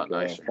Yeah, it's a lot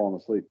nicer.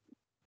 Falling asleep.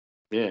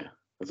 Yeah,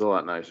 it's a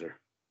lot nicer.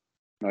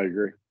 I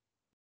agree.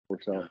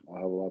 Works out a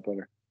hell of a lot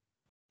better.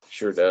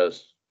 Sure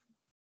does.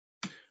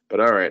 But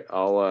all right,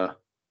 I'll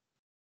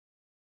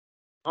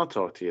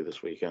talk to you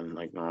this weekend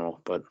like normal,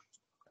 but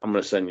I'm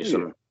gonna send you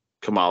some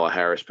Kamala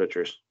Harris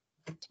pictures.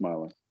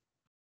 Smiling.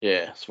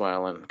 Yeah,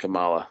 smiling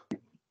Kamala.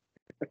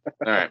 All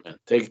right, man.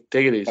 Take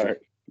it easy. All right.